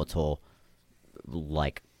skeletal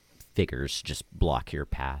like figures just block your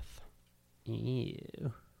path.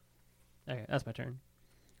 Ew. Okay, that's my turn.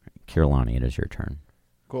 Kirlani, it is your turn.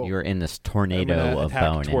 Cool. You're in this I'm tornado gonna of attack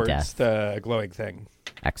bone and towards death. the glowing thing.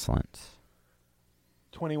 Excellent.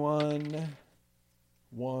 21,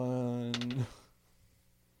 1,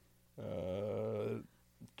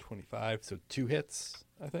 25. So 2 hits,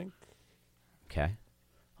 I think. Okay.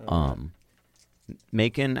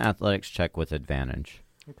 Make an athletics check with advantage.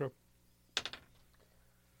 Okay.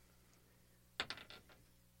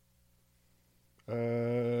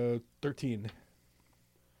 Uh, 13.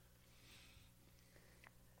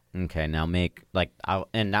 Okay, now make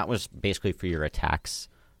and that was basically for your attacks.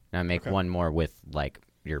 Now make Okay. one more with like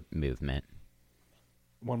your movement.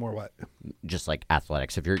 One more what? Just like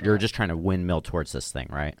athletics. If you're just trying to windmill towards this thing,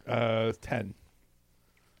 right? 10.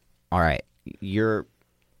 All right. You're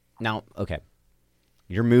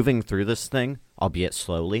moving through this thing, albeit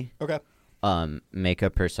slowly. Okay. Make a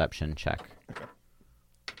perception check. Okay.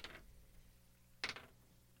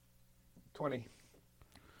 20.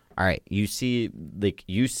 All right. You see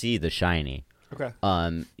the shiny. Okay.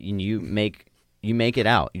 And you make it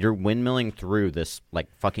out. You're windmilling through this like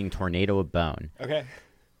fucking tornado of bone, Okay.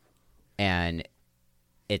 and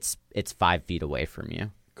it's 5 feet away from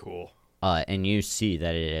you. Cool. And you see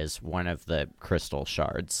that it is one of the crystal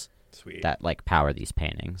shards Sweet. that like power these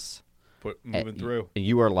paintings. Moving through.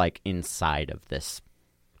 You are like inside of this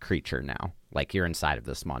creature now. Like you're inside of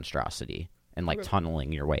this monstrosity and like Okay.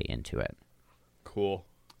 tunneling your way into it. Cool.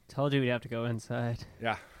 Told you we'd have to go inside.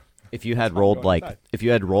 Yeah. If you had fine, rolled go like inside. if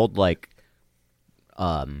you had rolled like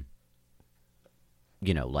like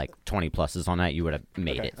 20 pluses on that, you would have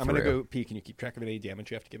made Okay. it I'm through. gonna go pee. Can you keep track of any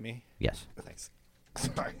damage you have to give me? Yes. Thanks.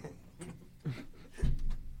 Sorry.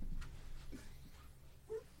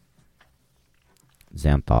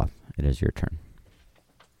 Xanthoth, it is your turn.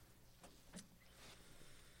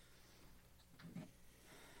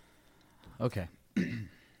 Okay.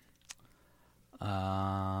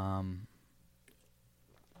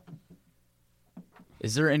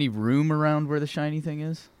 Is there any room around where the shiny thing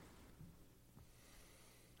is?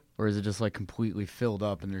 Or is it just like completely filled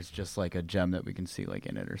up and there's just like a gem that we can see like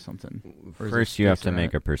in it or something? Or is there First, you have space to around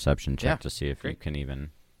make it? a perception check Yeah, to see if you great. can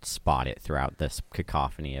even spot it throughout this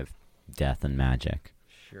cacophony of death and magic.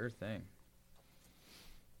 Sure thing.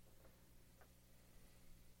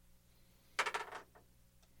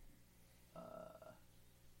 Uh,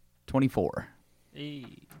 24. Hey.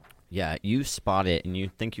 Yeah, you spot it, and you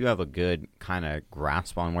think you have a good kind of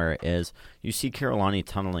grasp on where it is. You see Kirillani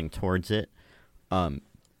tunneling towards it. Kirillani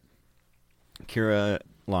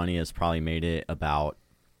has probably made it about...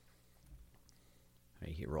 What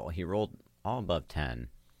did he roll? He rolled all above 10,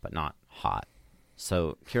 but not hot.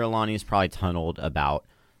 So Kirillani's probably tunneled about,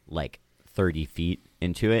 like, 30 feet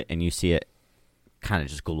into it, and you see it kind of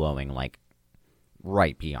just glowing, like,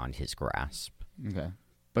 right beyond his grasp. Okay.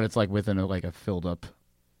 But it's like within a filled up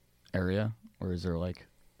area, or is there like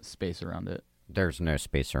space around it? There's no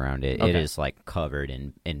space around it. It Okay. is like covered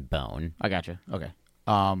in bone. I gotcha. Okay.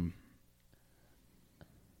 I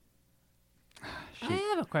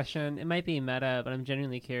have a question. It might be meta, but I'm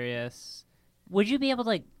genuinely curious. Would you be able to,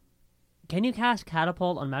 like, can you cast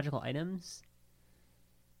catapult on magical items?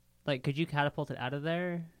 Like, could you catapult it out of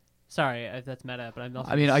there? Sorry if that's meta, but I'm also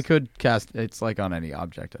I mean, I just- could cast. It's like on any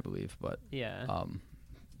object, I believe, but Yeah.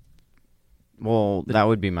 Well, that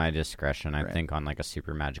would be my discretion, I Right. think, on like a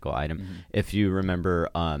super magical item. Mhm. If you remember,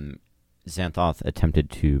 Xanthoth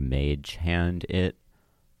attempted to mage hand it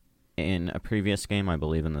in a previous game, I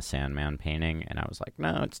believe in the Sandman painting, and I was like,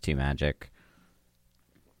 no, it's too magic.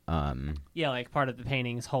 Yeah, like part of the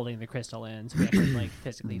painting's holding the crystal in, so we have to, like,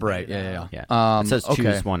 physically move right. it Yeah. out. Yeah. It says okay.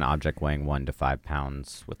 choose one object weighing 1 to 5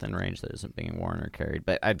 pounds within range that isn't being worn or carried.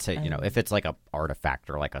 But I'd say, if it's like a artifact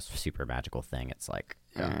or like a super magical thing, it's like,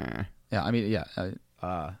 Yeah. Yeah. I mean, yeah.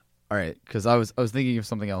 All right, because I was thinking of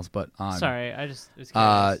something else, but Sorry, I just was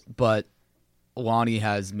curious. but Lonnie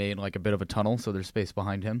has made like a bit of a tunnel, so there's space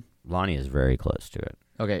behind him. Lonnie is very close to it.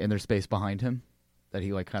 Okay, and there's space behind him that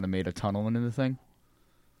he like kind of made a tunnel into the thing.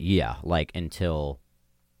 Yeah, like until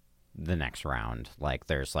the next round. Like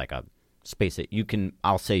there's like a space that you can,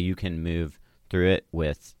 I'll say you can move through it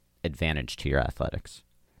with advantage to your athletics.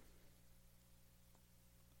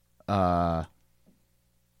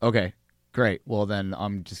 Okay, great. Well, then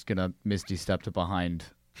I'm just gonna Misty step to behind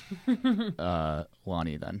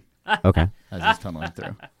Lonnie then Okay. as he's tunneling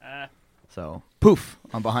through. So poof,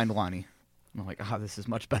 I'm behind Lonnie. I'm like, this is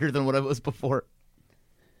much better than what I was before.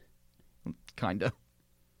 Kinda.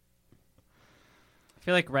 I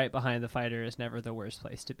feel like right behind the fighter is never the worst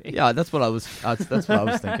place to be. Yeah, that's what I was. That's what I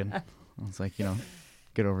was thinking. I was like,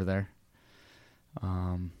 get over there.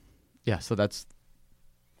 Yeah. So that's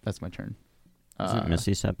my turn. Isn't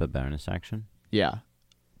Misty Step a bonus action? Yeah.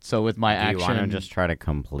 So with my Do action, you want to just try to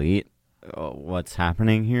complete what's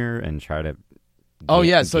happening here and try to? Oh get-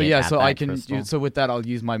 yeah, so get at so that I can. crystal? So with that, I'll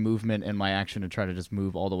use my movement and my action to try to just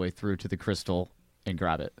move all the way through to the crystal and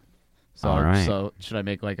grab it. So All right. so should I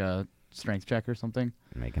make like a strength check or something?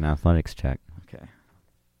 Make an athletics check. Okay.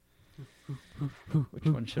 Which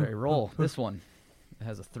one should I roll? This one. It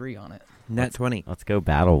has a 3 on it. Nat 20. Let's go,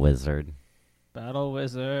 Battle Wizard. Battle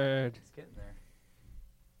wizard. It's getting there.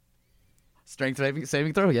 Strength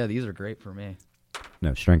saving throw. Yeah, these are great for me.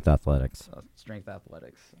 No, strength athletics. Strength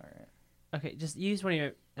athletics. All right. Okay, just use one of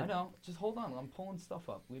your. I know. Just hold on. I'm pulling stuff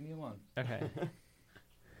up. Leave me alone. Okay.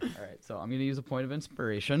 All right, so I'm gonna use a point of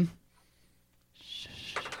inspiration,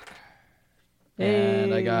 Hey.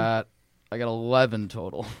 and I got 11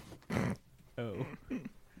 total. Oh.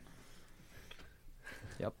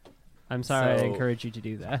 Yep. I'm sorry I So- encouraged you to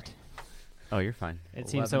do that. Oh, you're fine. It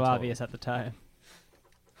seemed 11 so total. obvious at the time.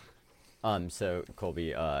 So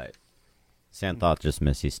Colby, Santhoth just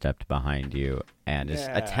missy stepped behind you and is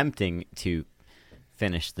Yeah. attempting to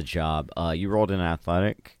finish the job. You rolled an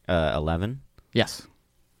athletic 11. Yes.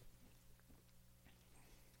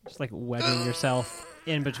 Just like webbing yourself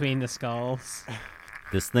in between the skulls.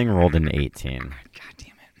 This thing rolled an 18, God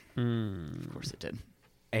damn it. Hmm. Of course it did.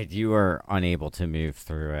 and you are unable to move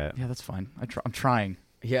through it. Yeah, that's fine. I'm trying.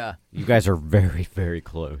 Yeah, you guys are very, very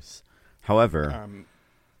close. However,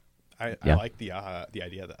 I Yeah. like the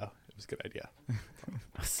idea though. It was a good idea.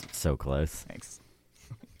 so close. Thanks.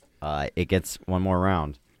 It gets one more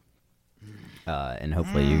round, and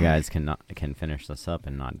hopefully you guys can finish this up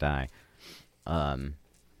and not die. I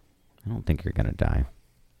don't think you're gonna die.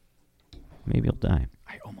 Maybe you'll die.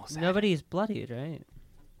 I almost had Nobody's bloodied, right?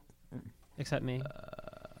 Except me.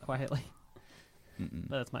 Quietly. it. Mm-mm.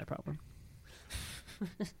 But that's my problem.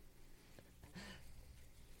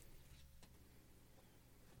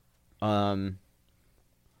 All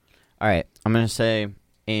right, I'm gonna say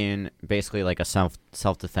in basically like a self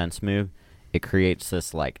defense move, it creates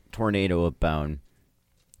this like tornado of bone,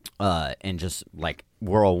 and just like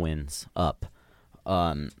whirlwinds up.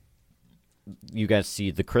 You guys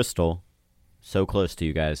see the crystal so close to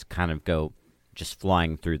you guys, kind of go just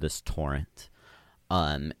flying through this torrent,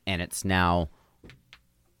 and it's now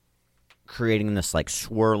creating this like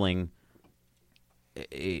swirling,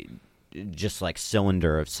 just like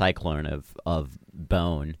cylinder of cyclone of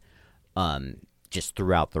bone, just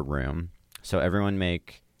throughout the room. So everyone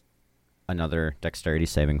make another dexterity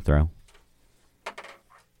saving throw.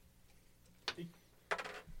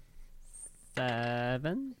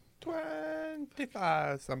 7.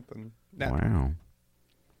 25 something. No. Wow.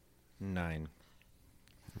 9.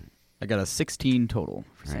 I got a 16 total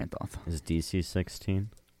for All right. Santhoth. Is DC 16?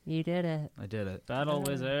 You did it. I did it. Battle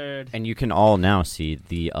wizard. And you can all now see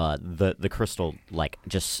the crystal like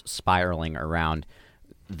just spiraling around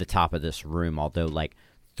the top of this room, although like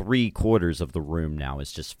 3/4 of the room now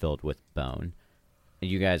is just filled with bone.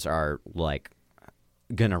 You guys are like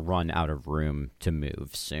gonna run out of room to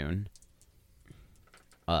move soon.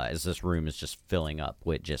 As this room is just filling up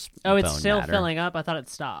with just Oh, it's bone still matter. filling up? I thought it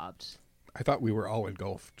stopped. I thought we were all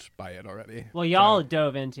engulfed by it already. Well, y'all So-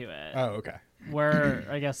 dove into it. Oh, okay. We're,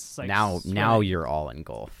 I guess, like now swimming. you're all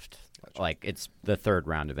engulfed. Like it's the third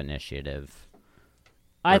round of initiative.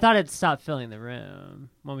 I thought it stopped filling the room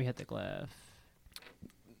when we hit the glyph.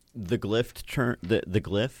 The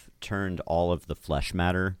glyph turned all of the flesh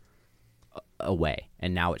matter away,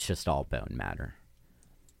 and now it's just all bone matter.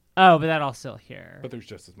 Oh, but that all still here. But there's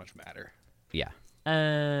just as much matter. Yeah.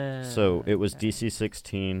 So it was DC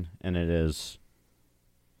 16, and it is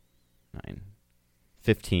 9.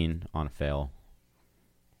 15 on a fail.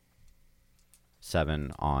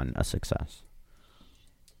 7 on a success.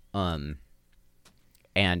 And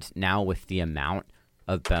now with the amount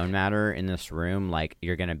of bone matter in this room, like,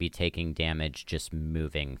 you're going to be taking damage just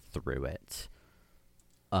moving through it.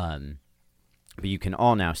 But you can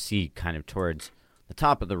all now see kind of towards the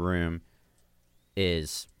top of the room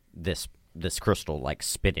is this crystal, like,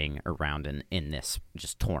 spitting around in this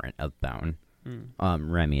just torrent of bone.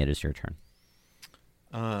 Remy, it is your turn.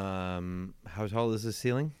 How tall is the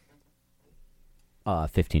ceiling?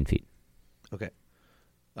 15 feet. Okay.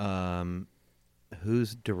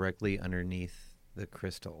 Who's directly underneath the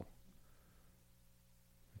crystal?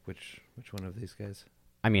 Which one of these guys?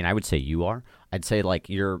 I mean, I would say you are. I'd say like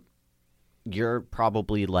you're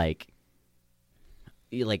probably like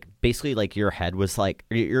basically like your head was like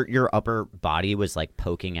your upper body was like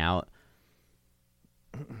poking out.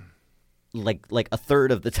 Like a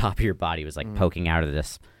third of the top of your body was like poking out of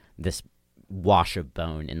this wash of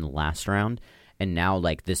bone in the last round, and now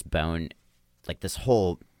like this bone, like this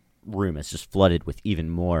whole room is just flooded with even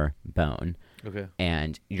more bone. Okay.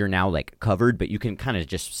 And you're now like covered, but you can kind of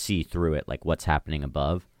just see through it, like what's happening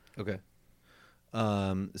above. Okay.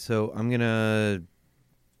 So I'm gonna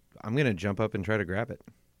jump up and try to grab it.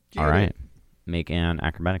 All right, make an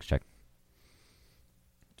acrobatics check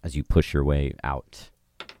as you push your way out.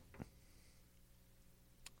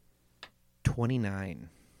 29.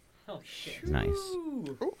 Oh shit! Nice.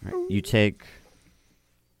 All right, you take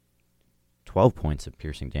 12 points of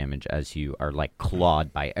piercing damage as you are like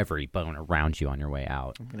clawed by every bone around you on your way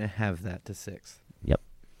out. I'm gonna have that to 6. Yep.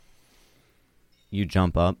 You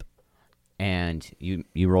jump up, and you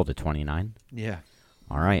rolled a 29. Yeah.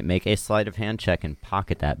 All right, make a sleight of hand check and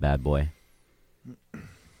pocket that bad boy.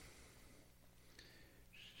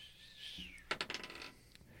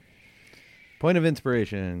 Point of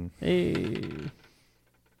inspiration. Hey.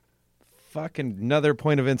 Fucking another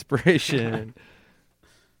point of inspiration.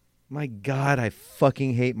 My God, I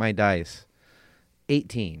fucking hate my dice.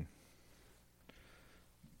 18.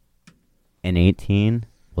 An 18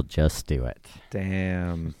 will just do it.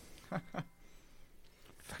 Damn.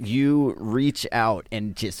 You reach out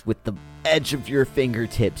and just with the edge of your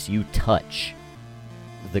fingertips, you touch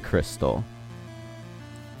the crystal.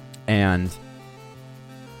 And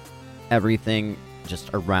everything just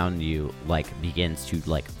around you like begins to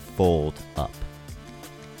like fold up.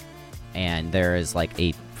 And there is like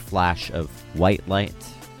a flash of white light.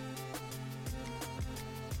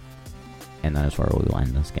 And that is where we will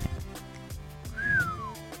end this game.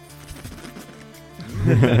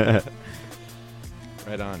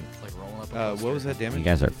 Right on. It's like rolling up. What was that damage? You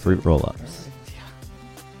guys are fruit roll-ups.